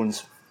Stephen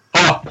Jones.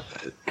 Oh,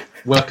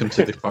 welcome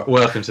to the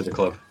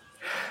club.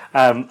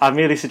 I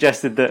merely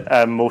suggested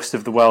that most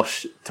of the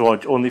Welsh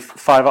toured, only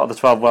 5 out of the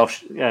 12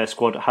 Welsh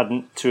squad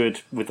hadn't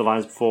toured with the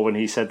Lions before, when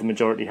he said the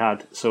majority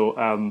had. So,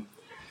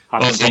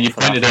 so you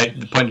pointed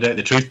out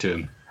the truth to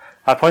him.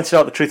 I pointed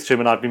out the truth to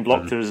him, and I've been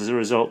blocked as a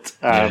result.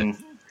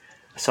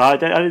 So I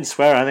didn't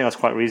swear. I think that's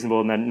quite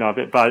reasonable. And then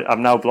but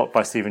I'm now blocked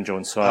by Stephen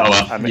Jones. So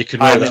you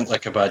could wear that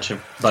like a badge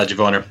of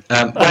honour.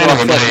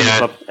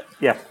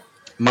 Yeah.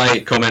 My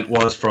comment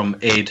was from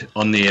Aid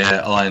on the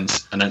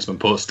Alliance announcement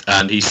post,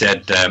 and he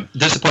said,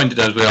 "Disappointed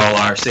as we all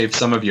are, save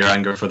some of your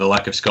anger for the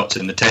lack of Scots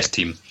in the test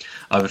team.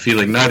 I have a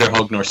feeling neither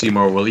Hogg nor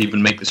Seymour will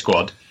even make the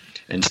squad.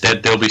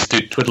 Instead, they'll be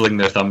stood twiddling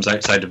their thumbs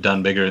outside of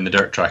Dan Biggar in the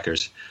dirt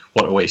trackers.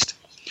 What a waste.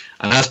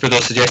 And as for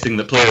those suggesting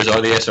that players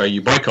or the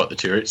SRU boycott the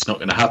tour, it's not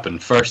going to happen.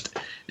 First,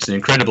 it's an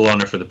incredible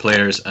honour for the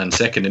players, and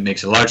second, it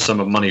makes a large sum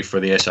of money for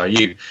the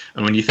SRU.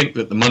 And when you think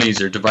that the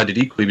monies are divided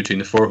equally between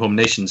the 4 home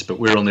nations, but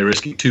we're only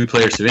risking 2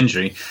 players to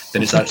injury,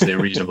 then it's actually a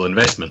reasonable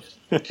investment.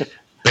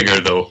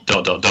 Bigger though, ...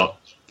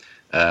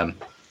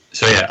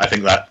 So yeah, I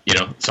think that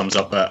sums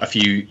up a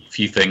few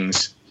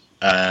things.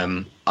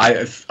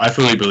 I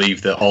fully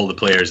believe that all the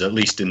players, at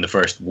least in the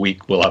first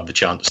week, will have the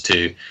chance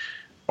to,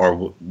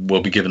 or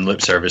will be given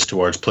lip service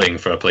towards playing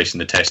for a place in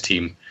the test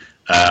team.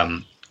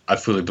 I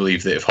fully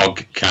believe that if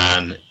Hogg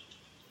can,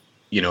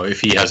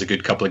 if he has a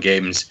good couple of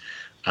games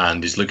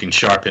and is looking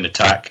sharp in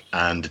attack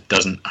and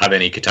doesn't have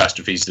any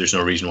catastrophes, there's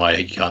no reason why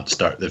he can't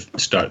start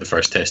the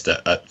first test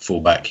at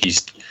fullback.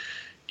 He's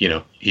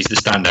the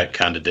standout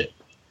candidate.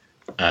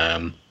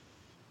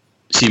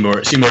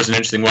 Seymour's an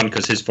interesting one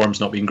because his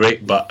form's not been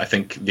great, but I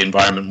think the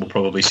environment will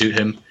probably suit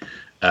him,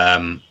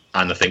 and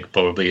I think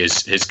probably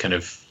his kind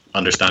of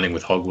understanding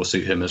with Hogg will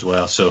suit him as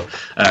well. So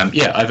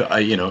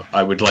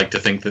I would like to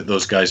think that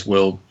those guys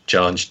will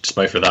challenge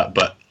despite for that,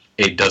 but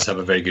Aid does have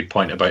a very good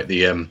point about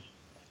the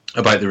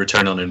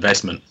return on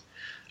investment.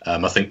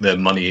 I think the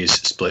money is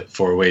split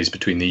 4 ways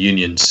between the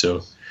unions,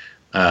 so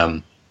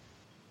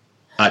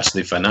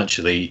actually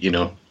financially,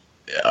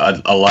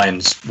 a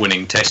Lions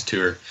winning test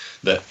tour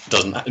that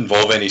doesn't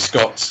involve any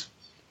Scots,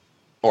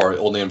 or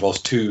only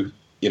involves 2,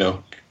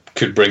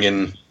 could bring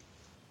in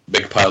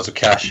big piles of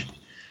cash,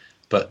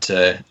 but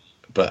a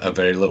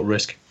very little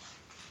risk.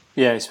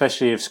 Yeah,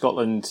 especially if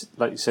Scotland,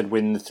 like you said,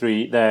 win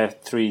their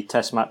 3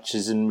 test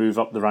matches and move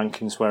up the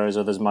rankings, whereas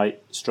others might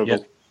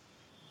struggle.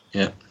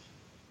 Yeah.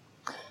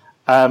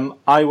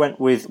 I went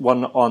with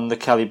one on the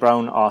Kelly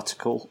Brown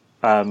article,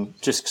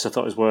 just because I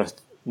thought it was worth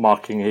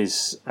marking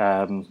his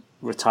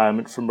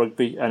retirement from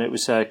rugby, and it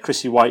was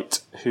Chrissy White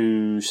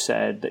who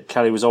said that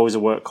Kelly was always a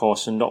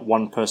workhorse and not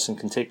one person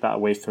can take that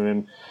away from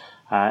him.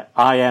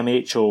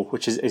 IMHO,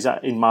 which is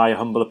that, in my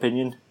humble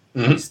opinion,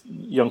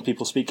 young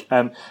people speak,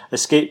 a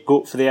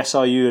scapegoat for the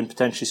SRU and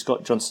potentially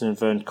Scott Johnson and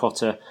Vern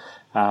Cotter.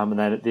 And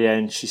then at the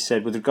end she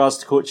said, with regards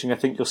to coaching, I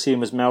think you'll see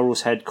him as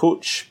Melrose head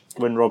coach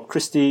when Rob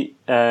Christie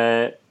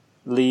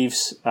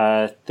leaves.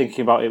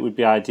 Thinking about it would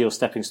be ideal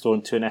stepping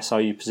stone to an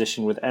SRU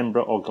position with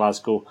Edinburgh or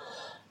Glasgow.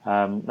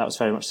 That was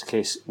very much the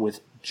case with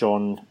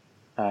John.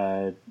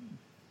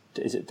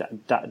 Is it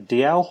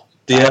DL?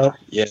 DL,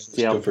 yeah.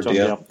 DL, go for John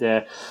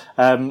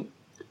DL.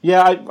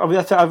 Yeah.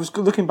 I was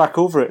looking back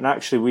over it, and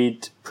actually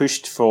we'd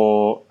pushed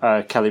for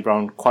Kelly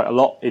Brown quite a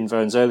lot in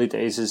Vern's early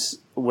days, as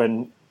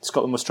when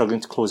Scotland was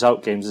struggling to close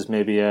out games, as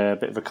maybe a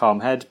bit of a calm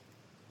head,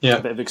 a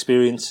bit of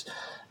experience.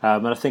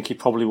 And I think he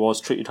probably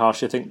was treated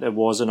harshly. I think there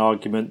was an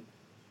argument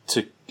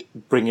to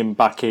bring him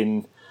back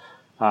in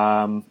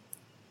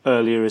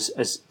earlier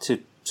as to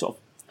sort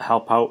of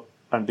help out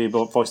and be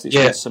able to voice the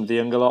experience to some of the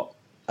younger lot.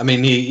 I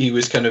mean, he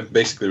was kind of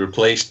basically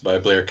replaced by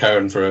Blair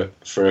Cowan for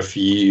a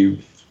few,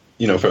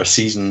 for a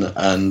season,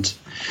 and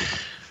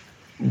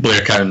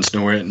Blair Cowan's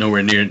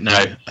nowhere near it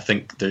now. I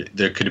think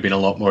there could have been a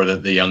lot more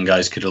that the young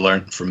guys could have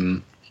learnt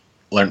from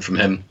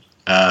him.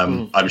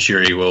 I'm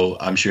sure he will.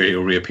 I'm sure he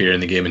will reappear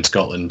in the game in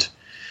Scotland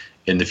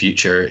in the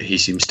future. He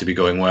seems to be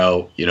going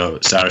well.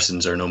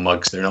 Saracens are no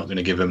mugs. They're not going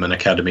to give him an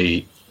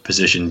academy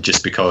position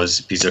just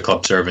because he's a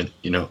club servant.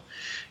 He'll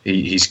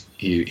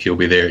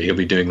be there. He'll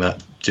be doing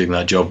that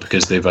job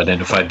because they've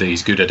identified that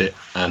he's good at it,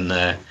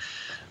 and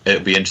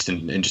it'll be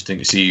interesting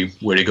to see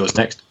where he goes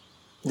next.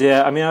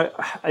 Yeah, I mean,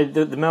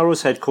 the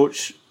Melrose head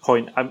coach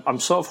point, I'm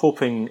sort of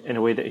hoping in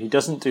a way that he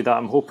doesn't do that.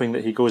 I'm hoping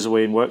that he goes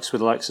away and works with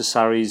the likes of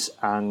Sarries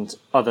and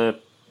other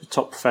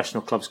top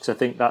professional clubs, because I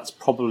think that's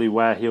probably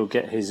where he'll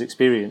get his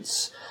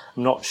experience.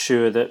 I'm not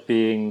sure that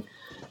being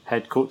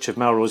head coach of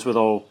Melrose, with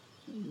all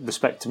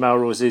respect to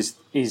Melrose,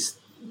 is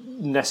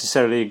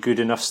necessarily a good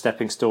enough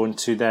stepping stone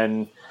to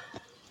then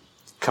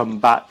come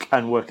back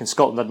and work in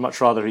Scotland. I'd much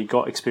rather he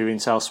got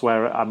experience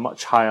elsewhere at a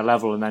much higher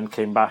level and then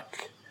came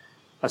back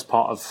as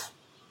part of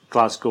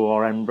Glasgow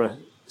or Edinburgh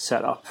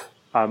setup.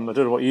 I don't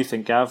know what you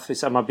think, Gav.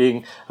 Am I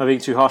being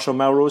too harsh on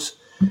Melrose?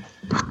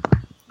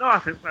 No, I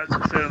think that's a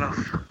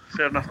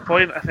fair enough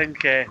point. I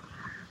think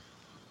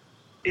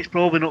he's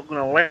probably not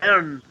going to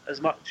learn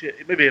as much.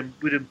 Maybe he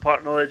would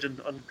impart knowledge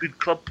on good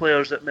club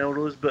players at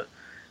Melrose, but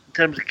in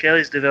terms of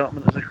Kelly's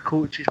development as a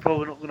coach, he's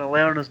probably not going to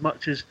learn as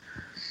much as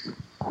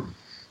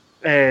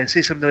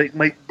say somebody like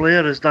Mike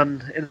Blair has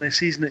done in the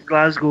season at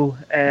Glasgow.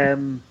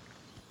 And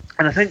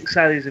I think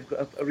Sarries have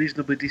got a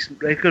reasonably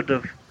decent record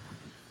of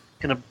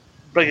kind of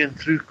bringing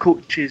through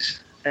coaches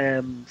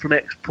from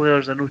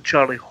ex-players. I know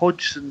Charlie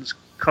Hodgson's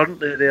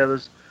currently there.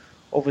 There's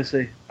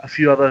obviously a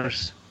few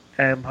others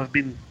have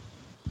been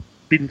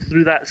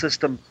through that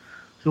system.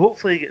 So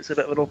hopefully he gets a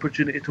bit of an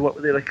opportunity to work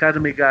with their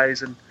academy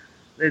guys, and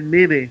then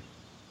maybe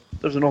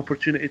there's an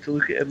opportunity to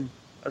look at him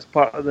as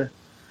part of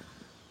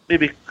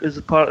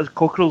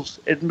Cockerell's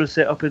Edinburgh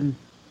setup in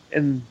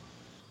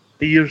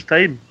a year's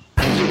time.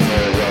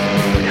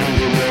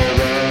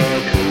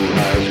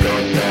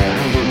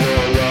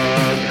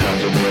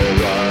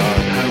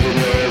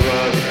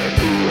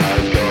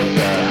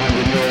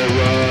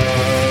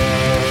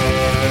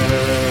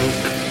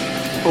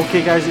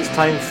 Okay, guys, it's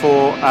time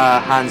for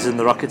Hands in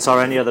the Rockets or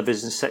any other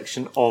business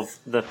section of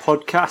the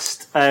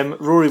podcast.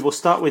 Rory, we'll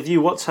start with you.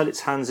 What's had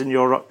its hands in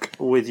your ruck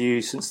with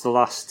you since the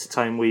last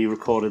time we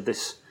recorded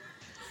this?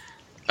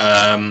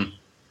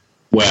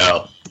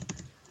 Well,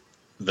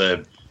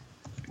 the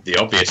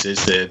obvious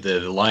is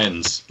the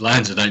Lions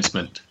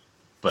announcement,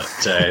 but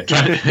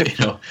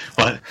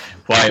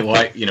why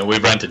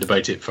we've ranted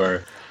about it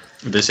for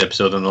this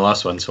episode and the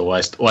last one, so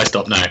why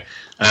stop now?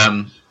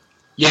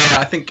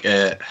 I think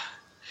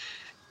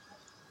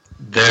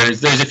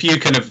there's a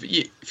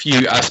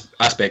few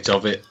aspects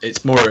of it.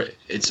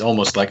 It's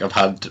almost like I've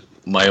had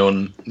my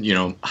own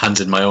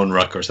hands in my own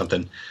ruck or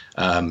something.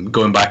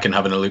 Going back and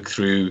having a look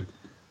through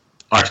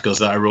articles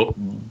that I wrote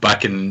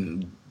back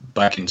in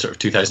sort of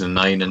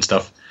 2009 and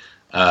stuff,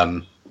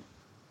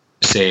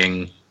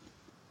 saying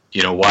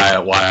why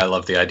I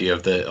love the idea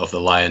of the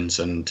Lions,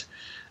 and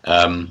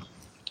and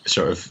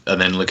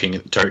then looking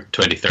at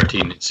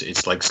 2013,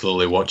 it's like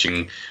slowly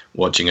watching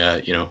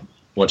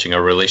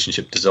a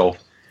relationship dissolve.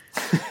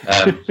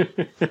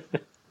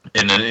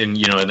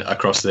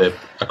 Across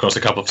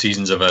a couple of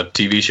seasons of a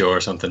TV show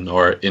or something,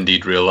 or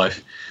indeed real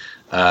life.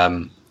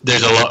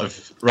 There's a lot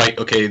of, right,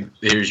 okay,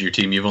 here's your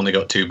team, you've only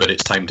got two, but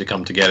it's time to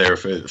come together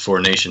for the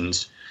Four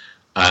Nations.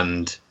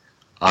 And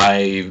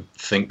I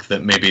think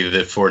that maybe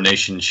the Four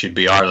Nations should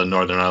be Ireland,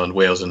 Northern Ireland,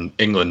 Wales and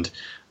England,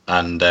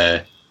 and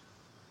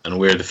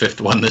we're the fifth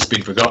one that's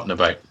been forgotten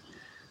about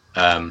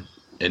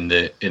in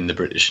the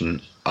British and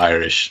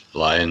Irish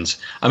Lions.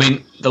 I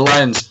mean, the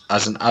Lions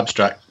as an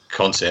abstract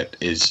concept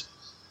is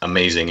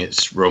amazing.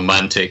 It's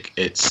romantic.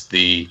 It's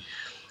the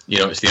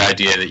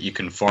idea that you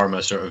can form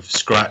a sort of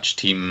scratch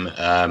team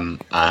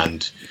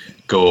and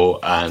go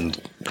and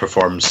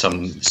perform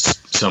some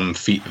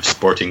feat of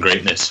sporting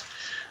greatness.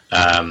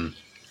 I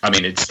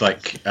mean, it's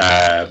like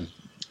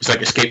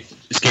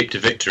Escape to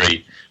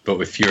Victory, but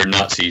with fewer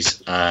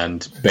Nazis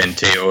and Ben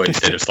Teo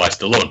instead of Sly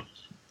Stallone.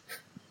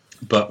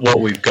 But what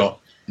we've got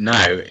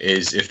now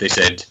is, if they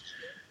said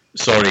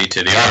sorry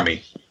to the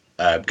army,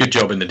 good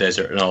job in the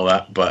desert and all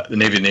that, but the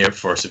Navy and the Air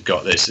Force have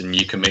got this, and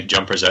you can make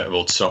jumpers out of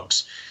old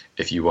socks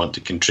if you want to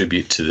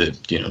contribute to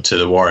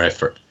the war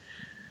effort.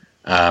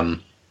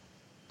 And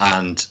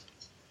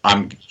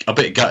I'm a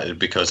bit gutted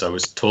because I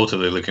was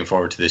totally looking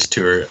forward to this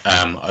tour.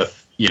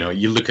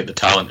 You look at the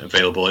talent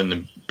available in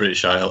the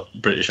British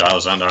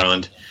Isles and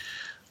Ireland,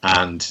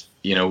 and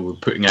we're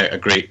putting out a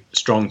great,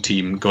 strong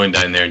team, going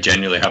down there and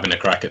genuinely having a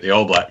crack at the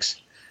All Blacks.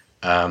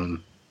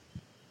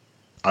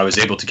 I was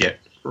able to get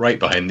right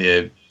behind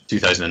the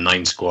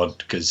 2009 squad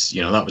because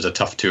that was a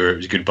tough tour. It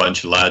was a good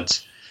bunch of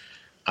lads,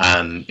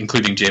 and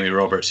including Jamie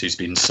Roberts, who's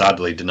been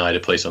sadly denied a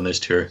place on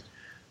this tour,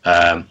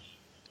 and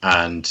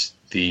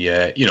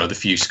the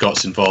few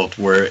Scots involved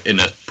were in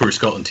a poor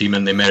Scotland team,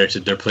 and they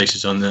merited their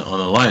places on the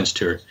Lions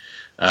tour,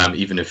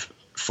 even if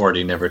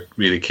Fordy never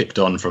really kicked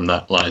on from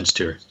that Lions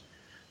tour.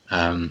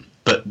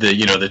 But the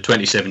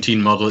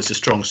 2017 model, it's a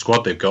strong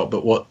squad they've got,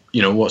 but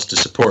what's to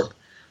support?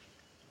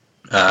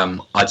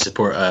 I'd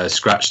support a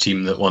scratch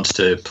team that wants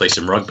to play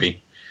some rugby,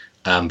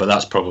 but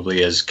that's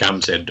probably, as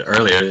Cam said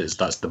earlier,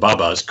 that's the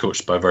Babas,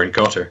 coached by Vern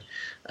Cotter,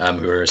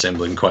 who are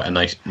assembling quite a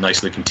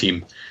nice looking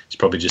team. It's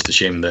probably just a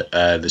shame that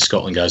the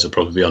Scotland guys will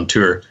probably be on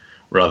tour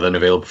rather than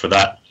available for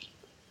that.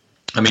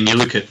 I mean, you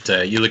look at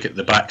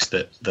the backs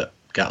that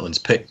Gatland's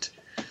picked.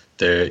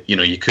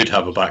 You could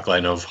have a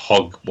backline of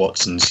Hogg,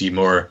 Watson,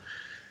 Seymour,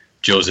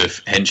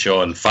 Joseph,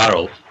 Henshaw, and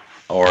Farrell.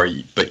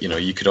 But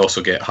you could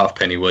also get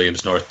Halfpenny,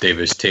 Williams, North,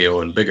 Davis,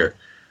 Teo, and Bigger.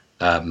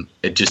 The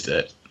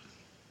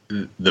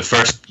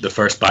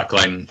first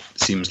backline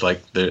seems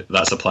like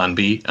that's a plan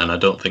B, and I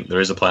don't think there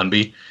is a plan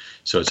B.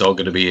 So it's all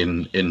going to be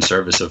in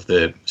service of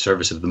the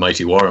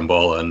mighty Warren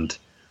Ball, and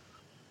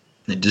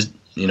it just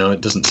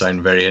it doesn't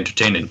sound very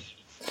entertaining.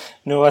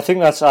 No, I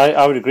think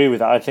I would agree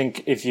with that. I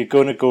think if you're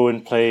going to go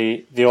and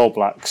play the All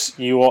Blacks,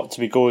 you ought to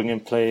be going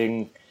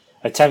and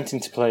attempting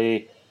to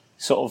play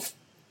sort of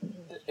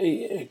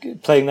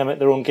playing them at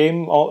their own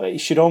game. Or it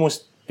should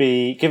almost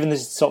be, given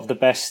this is sort of the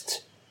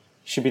best,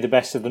 should be the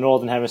best of the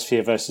Northern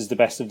Hemisphere versus the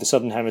best of the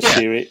Southern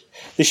Hemisphere. Yeah.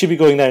 They should be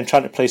going there and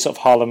trying to play sort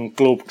of Harlem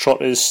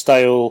Globetrotters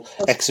style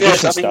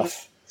exhibition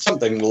stuff.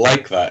 Something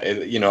like that.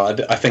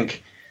 I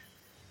think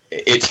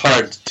it's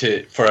hard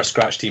for a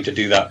scratch team to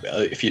do that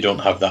if you don't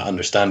have that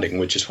understanding,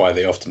 which is why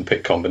they often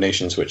pick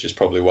combinations, which is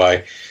probably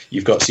why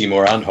you've got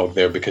Seymour and Hogg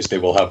there, because they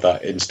will have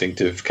that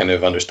instinctive kind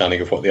of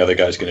understanding of what the other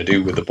guy's going to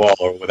do with the ball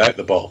or without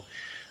the ball.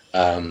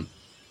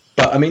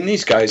 But I mean,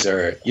 these guys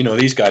are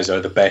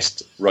the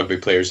best rugby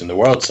players in the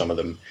world. Some of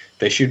them,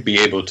 they should be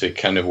able to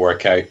kind of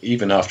work out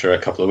even after a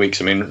couple of weeks.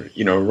 I mean,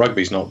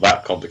 rugby's not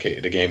that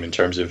complicated a game in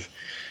terms of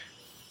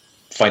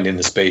finding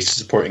the space,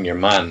 supporting your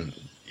man.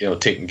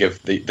 Take and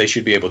give. They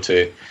should be able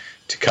to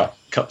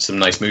cut some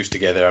nice moves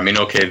together. I mean,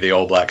 okay, the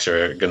All Blacks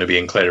are going to be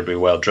incredibly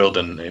well drilled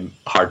and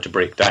hard to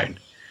break down.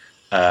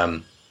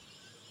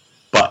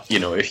 But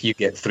if you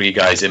get three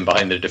guys in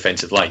behind their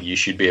defensive line, you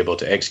should be able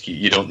to execute.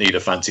 You don't need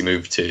a fancy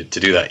move to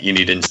do that. You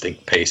need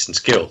instinct, pace, and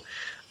skill.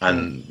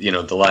 And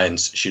the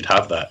Lions should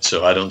have that.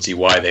 So I don't see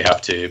why they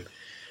have to.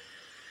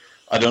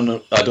 I don't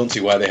know. I don't see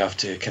why they have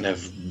to kind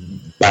of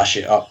bash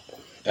it up.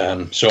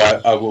 So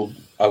I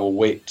will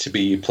wait to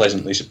be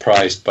pleasantly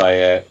surprised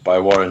by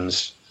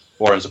Warren's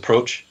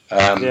approach.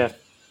 Yeah.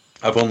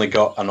 I've only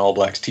got an All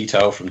Blacks tea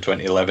towel from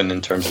 2011 in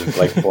terms of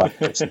like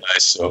black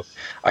merchandise, so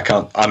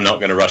I'm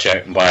not going to rush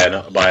out and buy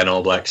an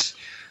All Blacks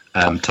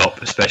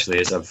top, especially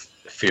as I've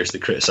fiercely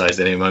criticised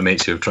any of my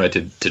mates who have tried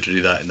to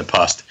do that in the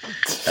past.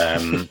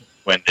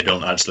 When they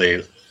don't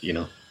actually,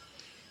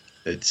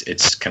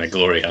 it's kind of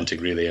glory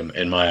hunting really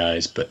in my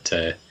eyes. But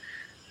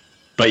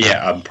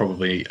yeah,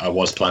 I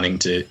was planning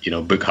to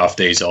book half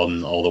days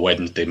on all the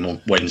Wednesday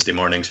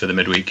mornings for the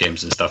midweek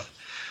games and stuff.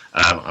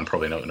 I'm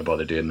probably not going to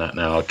bother doing that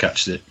now. I'll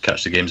catch the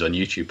games on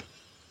YouTube.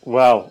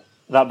 Well,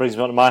 that brings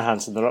me on to my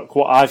hands in the ruck.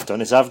 What I've done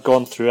is I've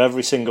gone through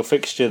every single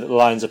fixture that the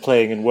Lions are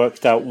playing and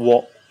worked out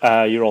what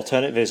your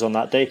alternative is on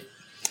that day.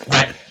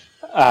 Right.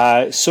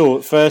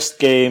 So, first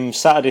game,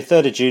 Saturday,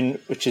 3rd of June,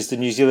 which is the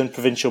New Zealand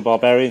Provincial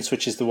Barbarians,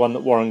 which is the one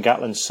that Warren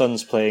Gatland's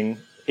son's playing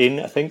in,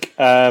 I think.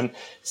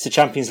 It's the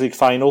Champions League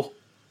final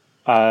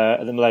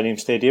at the Millennium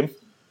Stadium.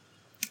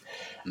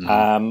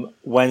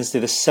 Wednesday,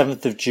 the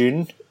 7th of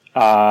June,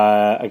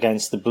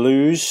 against the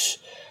Blues.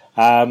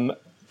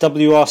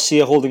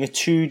 WRC are holding a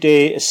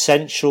 2-day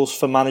Essentials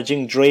for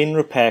Managing Drain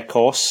Repair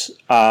course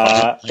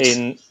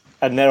in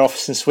their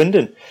office in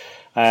Swindon.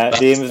 The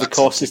aim of the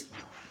course is...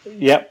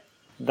 Yep.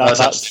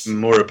 That's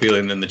more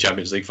appealing than the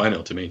Champions League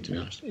final to me, to be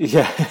honest.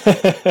 Yeah.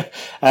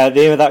 The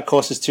aim of that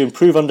course is to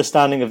improve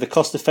understanding of the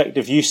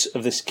cost-effective use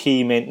of this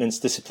key maintenance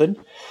discipline.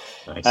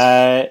 Nice.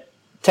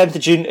 10th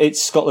of June,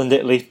 it's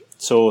Scotland-Italy.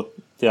 So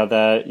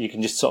you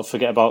can just sort of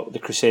forget about the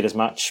Crusaders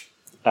match.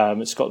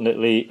 It's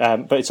Scotland-Italy.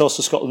 But it's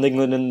also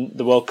Scotland-England in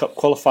the World Cup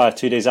qualifier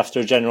 2 days after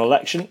a general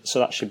election. So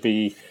that should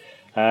be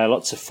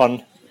lots of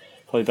fun.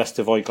 Probably best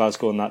to avoid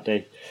Glasgow on that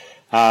day.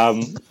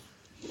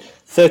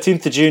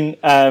 13th of June,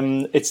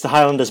 it's the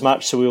Highlanders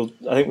match, so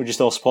I think we'll just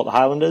all support the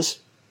Highlanders.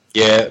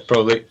 Yeah,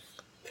 probably.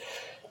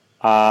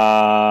 The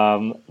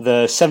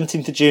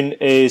 17th of June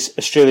is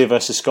Australia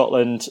versus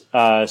Scotland,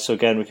 so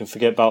again, we can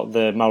forget about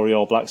the Maori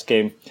All Blacks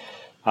game.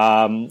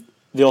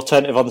 The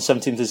alternative on the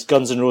 17th is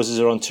Guns N' Roses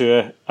are on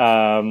tour,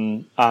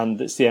 and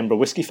it's the Edinburgh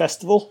Whisky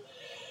Festival.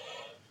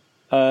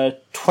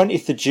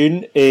 20th of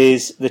June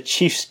is the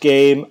Chiefs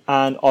game,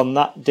 and on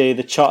that day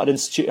the Chartered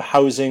Institute of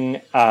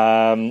Housing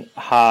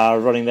are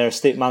running their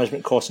estate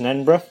management course in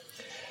Edinburgh.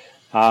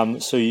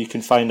 So you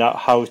can find out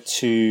how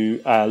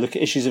to look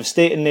at issues of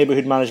estate and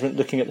neighbourhood management,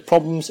 looking at the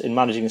problems in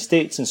managing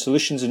estates and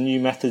solutions and new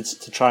methods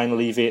to try and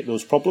alleviate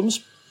those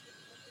problems.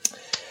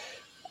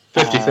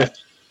 50-50.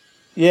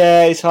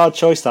 Yeah, it's a hard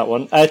choice, that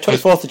one.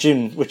 24th of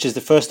June, which is the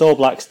first All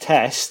Blacks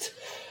test,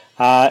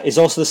 is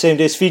also the same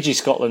day as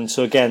Fiji-Scotland,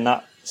 so again,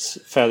 that's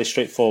fairly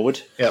straightforward.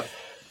 Yep.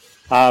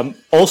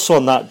 Also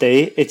on that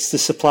day, it's the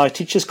Supply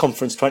Teachers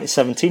Conference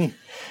 2017.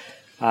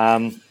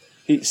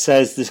 It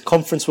says this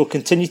conference will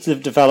continue to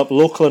develop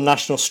local and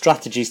national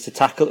strategies to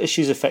tackle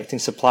issues affecting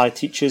supply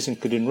teachers,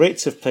 including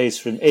rates of pay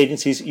from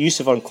agencies, use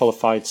of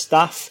unqualified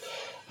staff,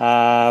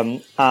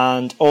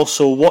 and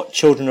also what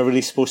children are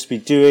really supposed to be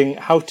doing,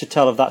 how to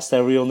tell if that's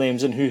their real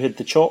names and who hid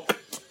the chalk.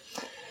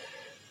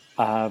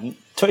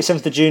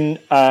 27th of June,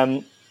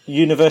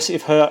 University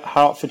of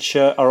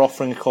Hertfordshire are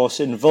offering a course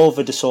in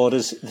vulvar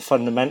disorders, the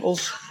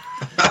fundamentals.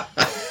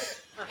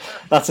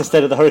 That's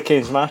instead of the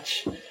Hurricanes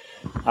match.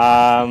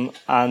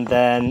 And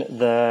then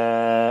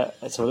the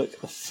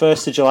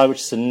 1st of July, which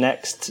is the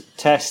next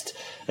test,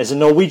 is a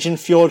Norwegian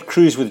fjord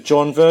cruise with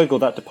John Virgo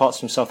that departs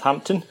from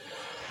Southampton.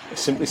 It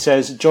simply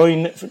says,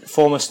 join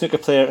former snooker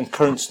player and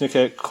current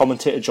snooker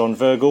commentator John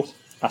Virgo.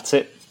 That's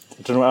it.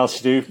 I don't know what else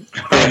you do.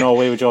 Go to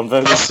Norway with John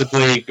Virgo.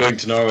 Possibly going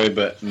to Norway,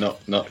 but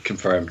not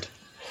confirmed.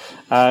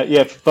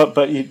 Yeah, but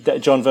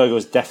John Virgo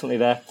is definitely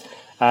there.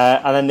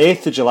 And then the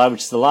 8th of July,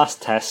 which is the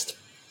last test,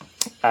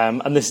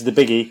 and this is the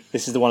biggie,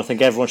 this is the one I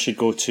think everyone should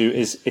go to,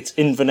 it's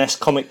Inverness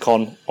Comic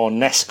Con, or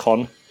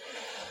NESCon,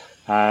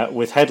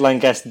 with headline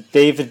guest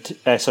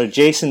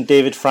Jason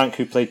David Frank,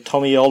 who played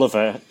Tommy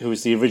Oliver, who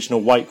was the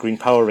original White Green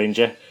Power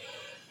Ranger.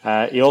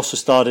 He also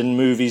starred in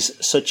movies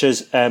such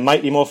as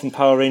Mighty Morphin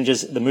Power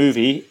Rangers, the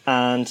movie,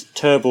 and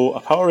Turbo,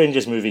 a Power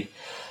Rangers movie.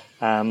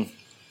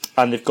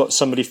 And they've got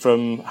somebody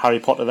from Harry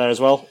Potter there as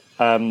well.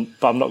 But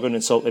I'm not going to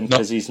insult him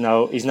because he's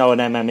now an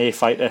MMA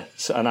fighter,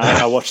 and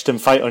I watched him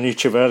fight on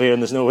YouTube earlier,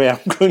 and there's no way I'm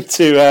going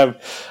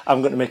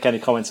to make any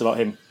comments about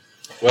him.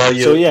 Well, I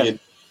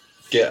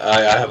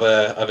have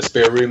a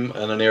spare room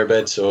and an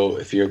airbed, so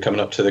if you're coming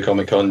up to the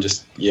Comic Con,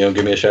 just give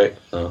me a shout.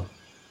 Oh.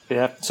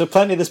 Yeah, so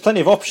there's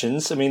plenty of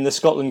options. I mean, the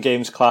Scotland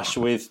games clash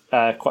with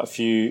quite a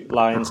few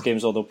Lions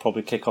games, although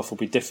probably kick-off will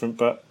be different.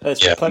 But there's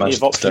plenty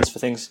of options for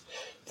things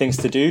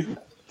to do.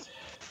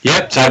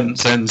 Yeah,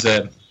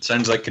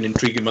 sounds like an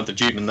intriguing month of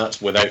June, and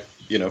that's without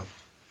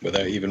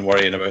even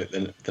worrying about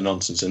the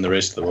nonsense in the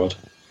rest of the world.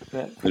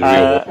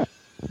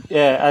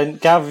 Yeah, and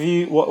Gav,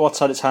 what's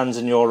had its hands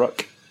in your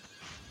ruck?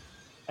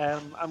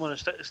 I'm going to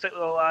stick with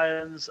the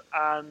Lions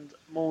and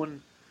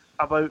moan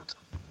about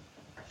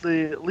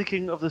the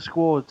leaking of the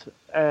squad.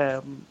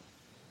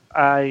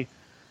 I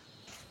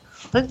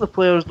I think the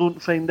players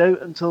don't find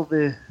out until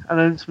the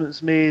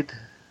announcement's made.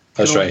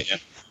 That's right.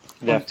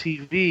 Yeah. On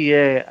TV,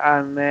 yeah,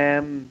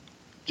 and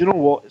do you know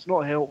what? It's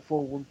not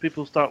helpful when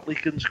people start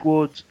leaking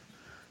squads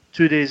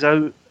 2 days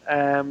out.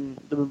 There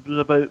was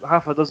about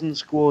half a dozen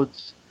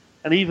squads,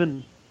 and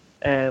even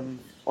on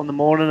the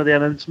morning of the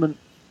announcement,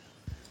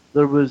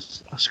 there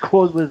was a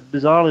squad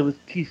bizarrely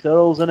with Keith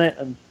Earls in it,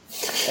 and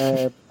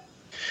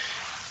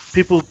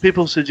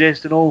people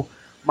suggesting all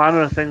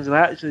manner of things, and I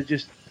actually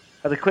just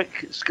had a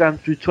quick scan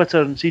through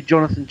Twitter and see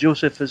Jonathan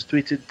Joseph has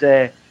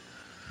tweeted.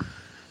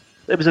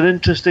 It was an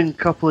interesting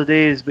couple of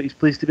days, but he's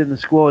pleased to be in the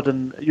squad.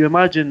 And you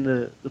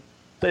imagine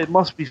it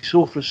must be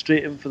so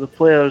frustrating for the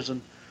players.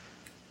 And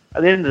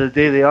at the end of the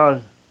day, they are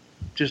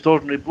just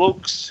ordinary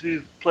blokes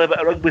who play a bit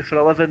of rugby for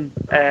a living.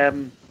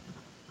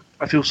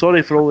 I feel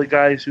sorry for all the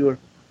guys who are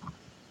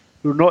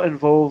not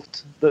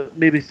involved, that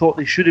maybe thought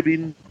they should have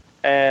been.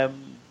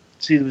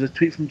 See, there was a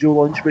tweet from Joe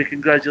Lunchbury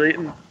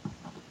congratulating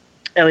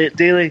Elliot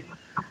Daly.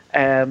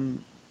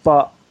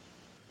 But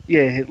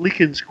yeah,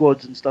 leaking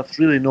squads and stuff is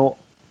really not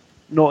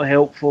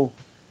helpful,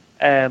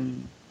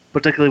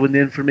 particularly when the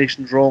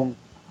information's wrong.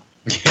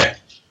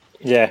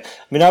 Yeah.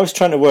 I mean, I was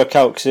trying to work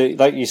out, because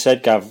like you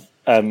said, Gav,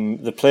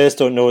 the players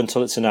don't know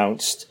until it's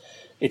announced.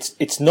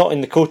 It's not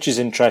in the coach's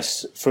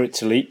interest for it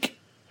to leak.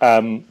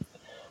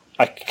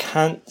 I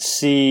can't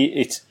see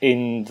it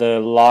in the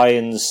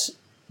Lions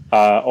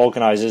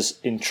organisers'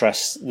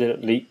 interest that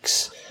it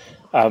leaks.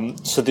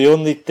 So the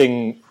only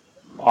thing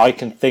I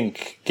can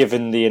think,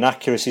 given the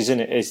inaccuracies in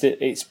it, is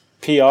that it's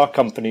PR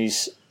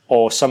companies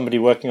or somebody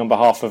working on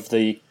behalf of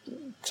the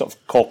sort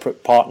of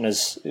corporate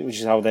partners, which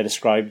is how they're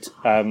described,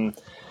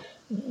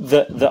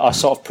 that are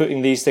sort of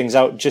putting these things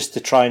out just to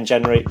try and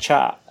generate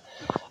chat.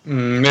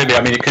 Maybe.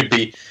 I mean, it could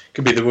be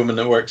the woman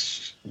that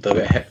works the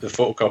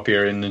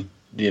photocopier in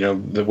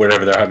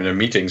wherever they're having their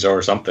meetings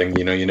or something.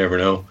 You never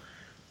know.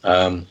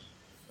 I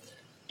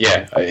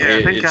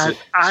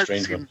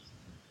think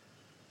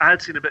I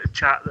had seen a bit of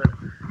chat that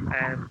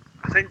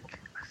I think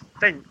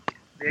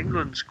the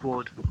England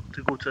squad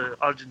to go to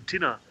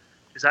Argentina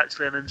is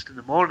actually announced in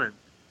the morning,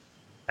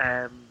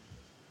 and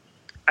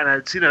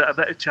I'd seen a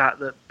bit of chat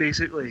that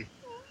basically,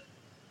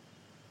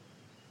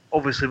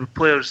 obviously, with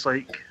players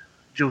like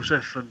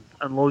Joseph and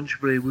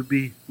Launchbury would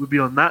be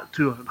on that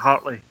tour, and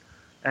Hartley,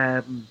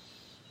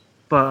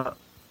 but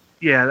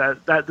yeah,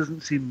 that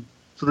doesn't seem.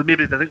 So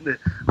maybe I think the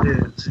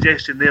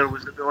suggestion there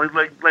was that the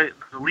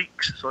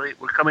leaks,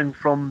 were coming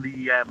from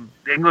the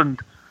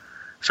England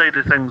side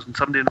of things and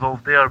somebody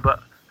involved there,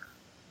 but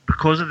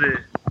because of the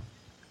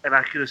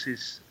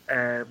inaccuracies,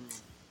 I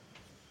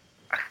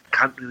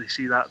can't really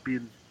see that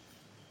being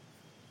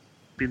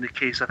the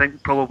case. I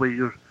think probably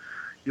you're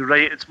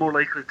right. It's more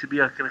likely to be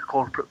a kind of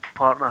corporate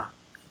partner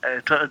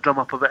trying to drum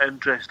up a bit of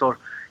interest, or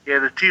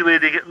the tea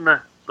lady getting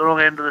the wrong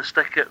end of the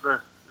stick at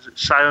is it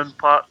Scion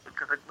Park?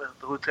 I think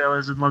the hotel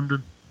is in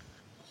London.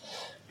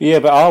 Yeah,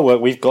 but our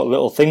work, we've got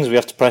little things we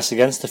have to press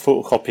against the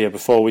photocopier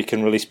before we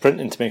can release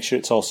printing to make sure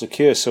it's all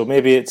secure. So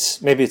maybe it's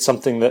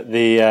something that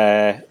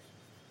the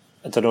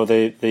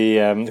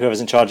whoever's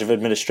in charge of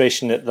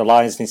administration at the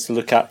Lions needs to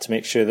look at to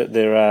make sure that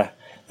their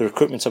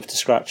equipment's up to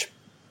scratch.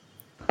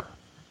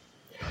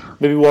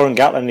 Maybe Warren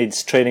Gatland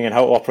needs training in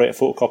how to operate a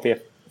photocopier.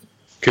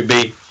 Could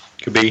be.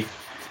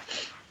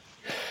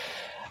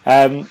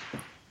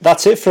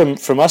 That's it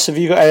from us. Have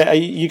you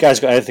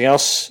guys got anything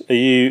else? Are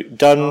you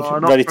done?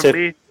 Ready to?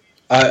 Me.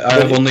 I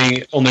have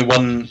only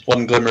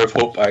one glimmer of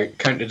hope. I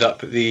counted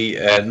up the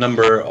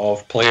number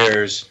of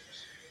players,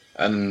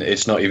 and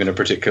it's not even a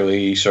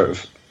particularly sort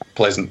of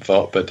pleasant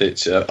thought, but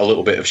it's a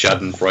little bit of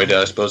schadenfreude,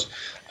 I suppose.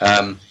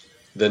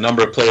 The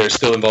number of players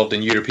still involved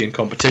in European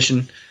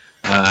competition,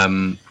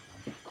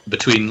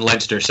 between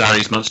Leinster,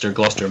 Sarries, Munster,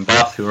 Gloucester and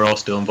Bath, who are all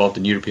still involved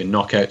in European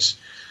knockouts.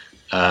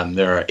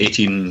 There are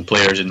 18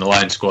 players in the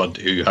Lions squad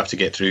who have to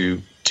get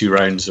through 2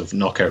 rounds of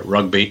knockout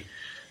rugby.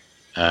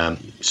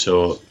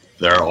 So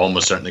there are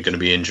almost certainly going to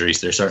be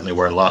injuries. There certainly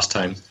were last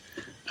time.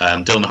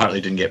 Dylan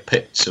Hartley didn't get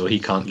picked, so he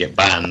can't get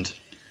banned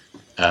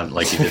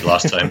like he did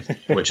last time,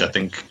 which I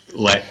think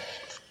let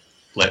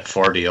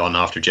Fordy on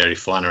after Jerry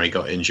Flannery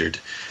got injured,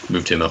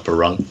 moved him up a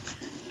rung.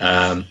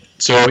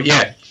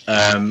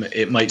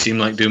 It might seem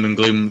like doom and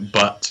gloom,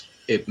 but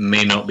it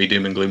may not be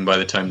doom and gloom by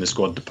the time the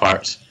squad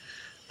departs.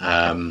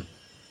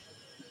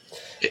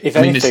 If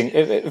anything,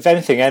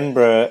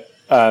 Edinburgh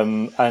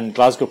and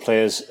Glasgow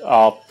players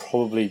are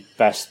probably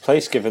best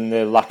placed given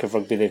the lack of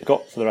rugby they've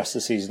got for the rest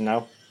of the season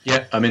now.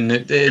 Yeah, I mean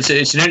it's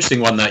an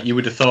interesting one that you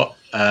would have thought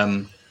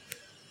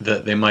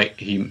that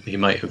he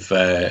might have.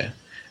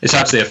 It's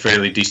actually a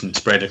fairly decent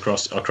spread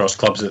across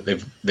clubs that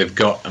they've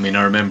got. I mean,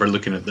 I remember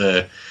looking at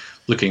the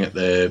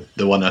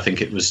one, I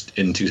think it was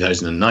in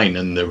 2009,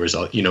 and there was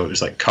it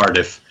was like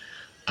Cardiff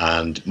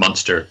and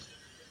Munster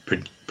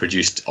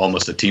produced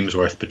almost a team's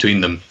worth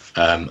between them,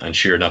 and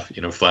sure enough,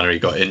 Flannery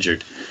got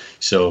injured.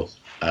 So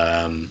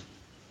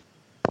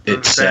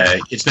it's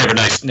never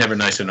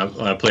nice when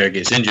a player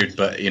gets injured,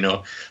 but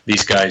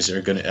these guys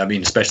are going to. I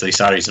mean, especially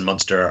Sarries and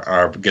Munster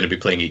are going to be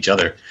playing each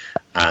other,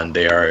 and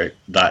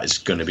that is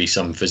going to be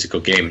some physical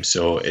game.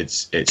 So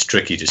it's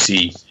tricky to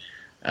see.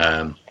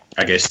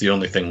 I guess the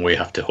only thing we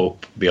have to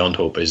hope beyond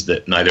hope is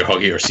that neither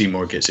Hoggy or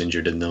Seymour gets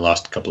injured in the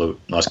last couple of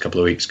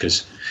weeks,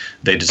 because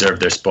they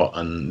deserve their spot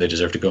and they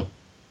deserve to go.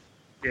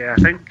 Yeah,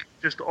 I think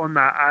just on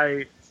that,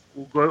 I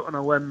will go out on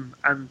a limb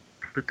and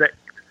predict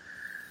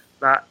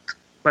that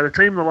by the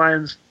time the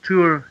Lions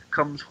tour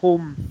comes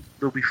home,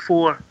 there'll be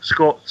 4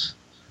 Scots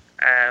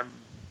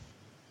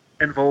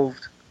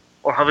involved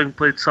or having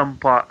played some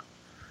part.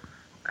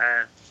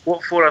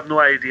 What 4, I've no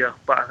idea,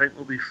 but I think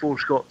there'll be 4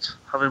 Scots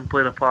having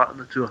played a part in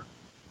the tour.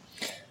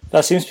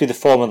 That seems to be the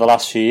form of the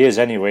last few years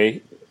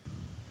anyway.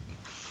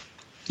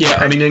 Yeah,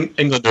 I mean,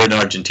 England are in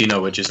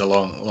Argentina, which is a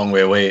long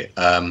way away.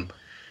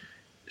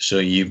 So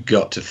you've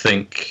got to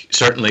think,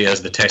 certainly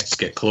as the tests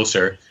get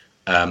closer,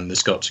 the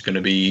Scots are going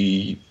to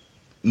be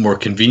more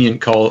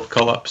convenient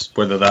call-ups.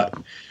 Whether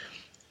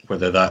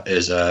that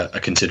is a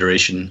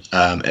consideration,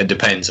 it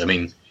depends. I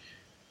mean,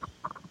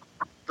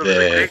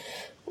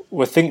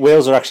 we think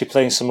Wales are actually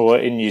playing somewhere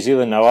in New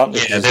Zealand now, aren't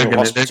they? Yeah, they're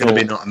going to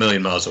be not a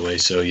million miles away,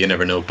 so you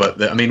never know.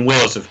 But I mean,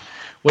 Wales have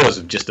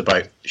just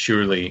about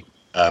surely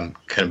kind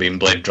of been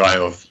bled dry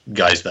of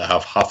guys that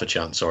have half a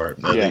chance, or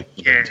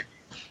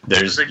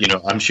there's,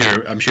 I'm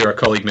sure our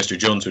colleague Mr.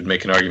 Jones would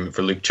make an argument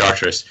for Luke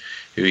Charteris,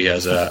 who he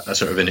has a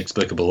sort of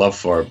inexplicable love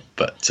for.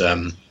 But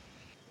I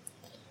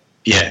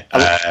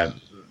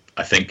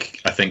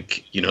think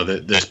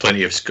there's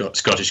plenty of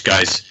Scottish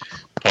guys,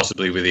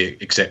 possibly with the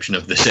exception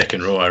of the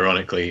second row,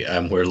 ironically,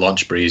 where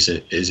Launchbury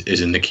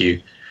is in the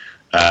queue,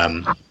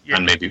 and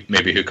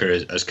maybe Hooker,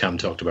 as Cam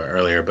talked about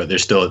earlier. But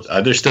there's still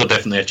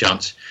definitely a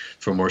chance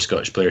for more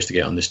Scottish players to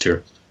get on this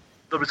tour.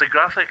 There was a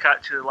graphic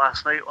actually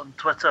last night on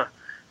Twitter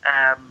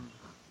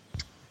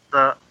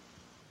that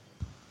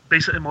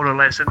basically more or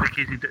less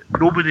indicated that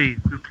nobody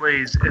who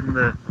plays in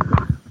I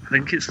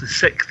think it's the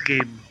 6th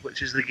game,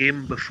 which is the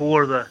game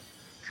before the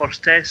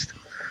first test,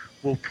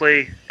 will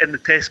play in the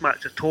test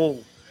match at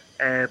all.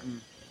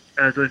 And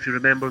I don't know if you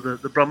remember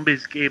the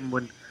Brumbies game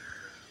when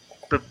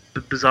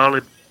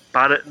bizarrely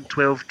Barrett and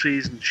 12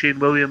 Trees and Shane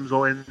Williams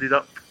all ended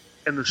up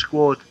in the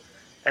squad.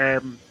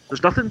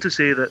 There's nothing to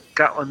say that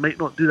Gatlin might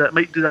not do that,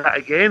 might do that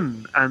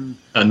again. And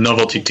a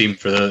novelty team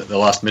for the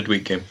last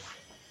midweek game.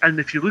 And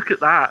if you look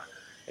at that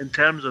in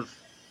terms of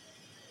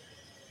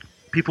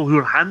people who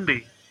are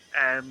handy,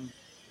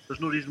 there's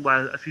no reason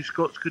why a few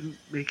Scots couldn't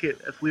make it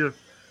if we're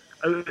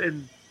out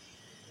in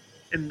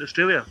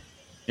Australia.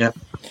 Yeah.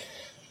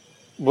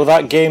 Well,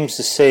 that game's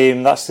the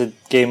same. That's the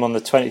game on the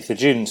 20th of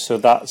June, so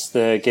that's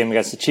the game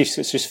against the Chiefs.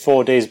 It's just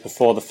 4 days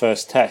before the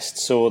first test.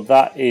 So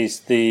that is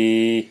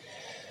the...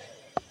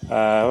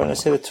 when I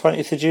say the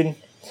 20th of June?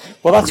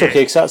 Well, that's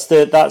okay, because that's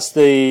the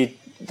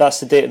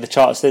date of the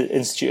Chartered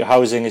Institute of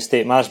Housing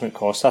Estate Management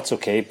course. That's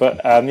okay, but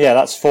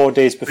that's 4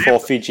 days before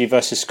Fiji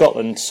versus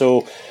Scotland.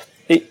 So,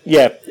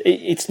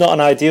 it's not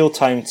an ideal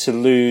time to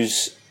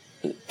lose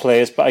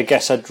players, but I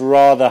guess I'd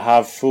rather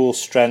have full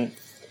strength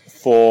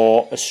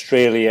for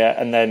Australia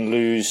and then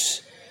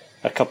lose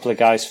a couple of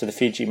guys for the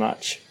Fiji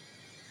match.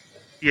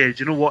 Yeah, do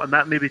you know what? And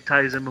that maybe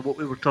ties in with what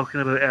we were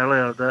talking about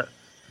earlier, that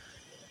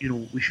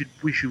we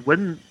should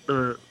win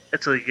the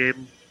Italy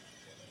game.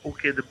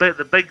 Okay,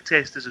 the big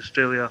test is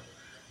Australia,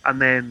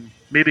 and then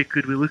maybe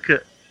could we look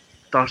at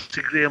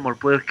Darcy Graham or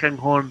Blair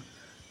Kinghorn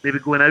maybe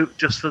going out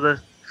just for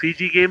the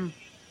Fiji game?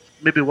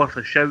 Maybe worth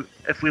a shout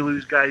if we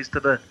lose guys to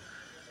the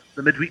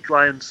midweek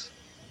Lions.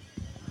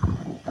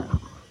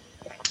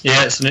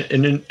 Yeah, it's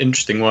an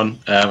interesting one.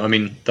 I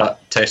mean,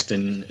 that test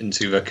in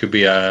Suva could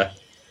be a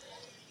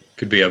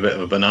bit of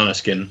a banana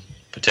skin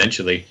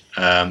potentially,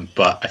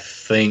 but I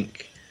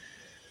think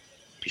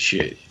we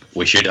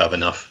should have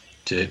enough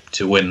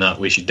to win that.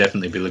 We should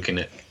definitely be looking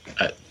at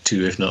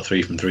 2, if not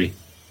 3 from 3.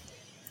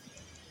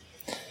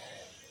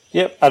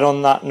 Yep, and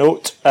on that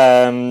note,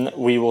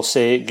 we will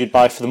say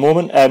goodbye for the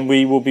moment, and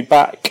we will be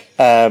back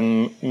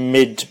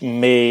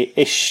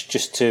mid-May-ish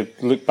just to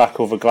look back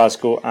over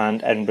Glasgow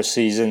and Edinburgh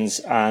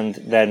seasons, and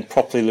then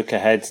properly look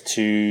ahead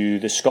to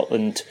the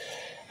Scotland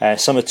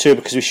summer tour,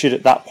 because we should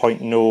at that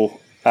point know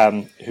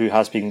who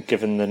has been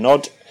given the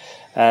nod.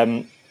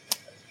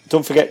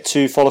 Don't forget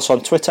to follow us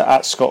on Twitter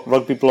at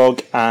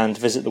ScottRugbyBlog, and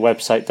visit the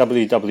website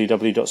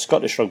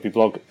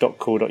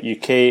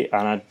www.scottishrugbyblog.co.uk.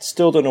 And I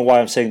still don't know why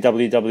I'm saying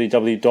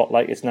www.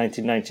 like it's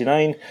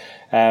 1999.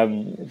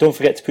 Don't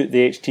forget to put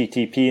the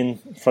HTTP in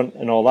front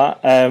and all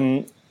that.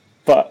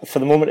 But for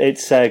the moment,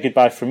 it's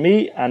goodbye from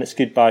me, and it's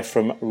goodbye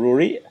from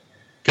Rory.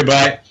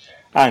 Goodbye.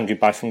 And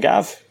goodbye from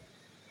Gav.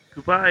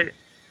 Goodbye.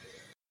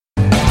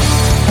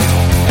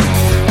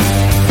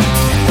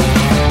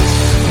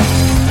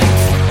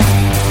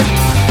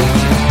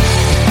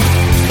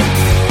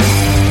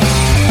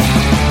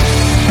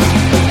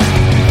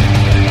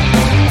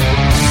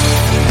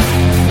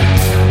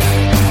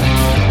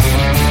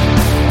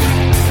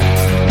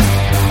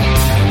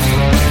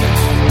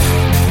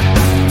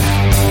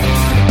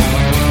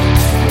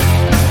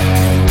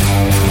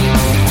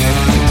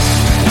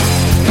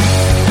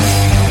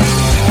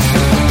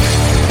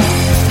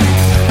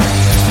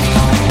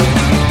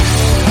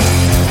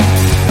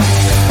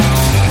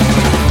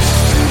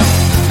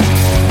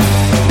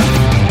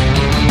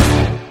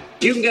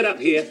 you can get up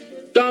here,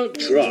 don't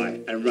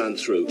try and run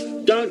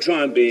through. Don't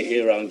try and be a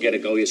hero and get a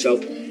goal yourself.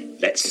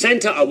 Let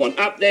centre, I want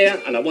up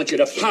there, and I want you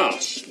to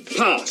pass.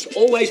 Pass.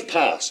 Always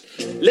pass.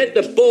 Let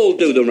the ball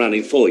do the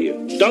running for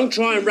you. Don't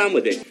try and run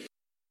with it.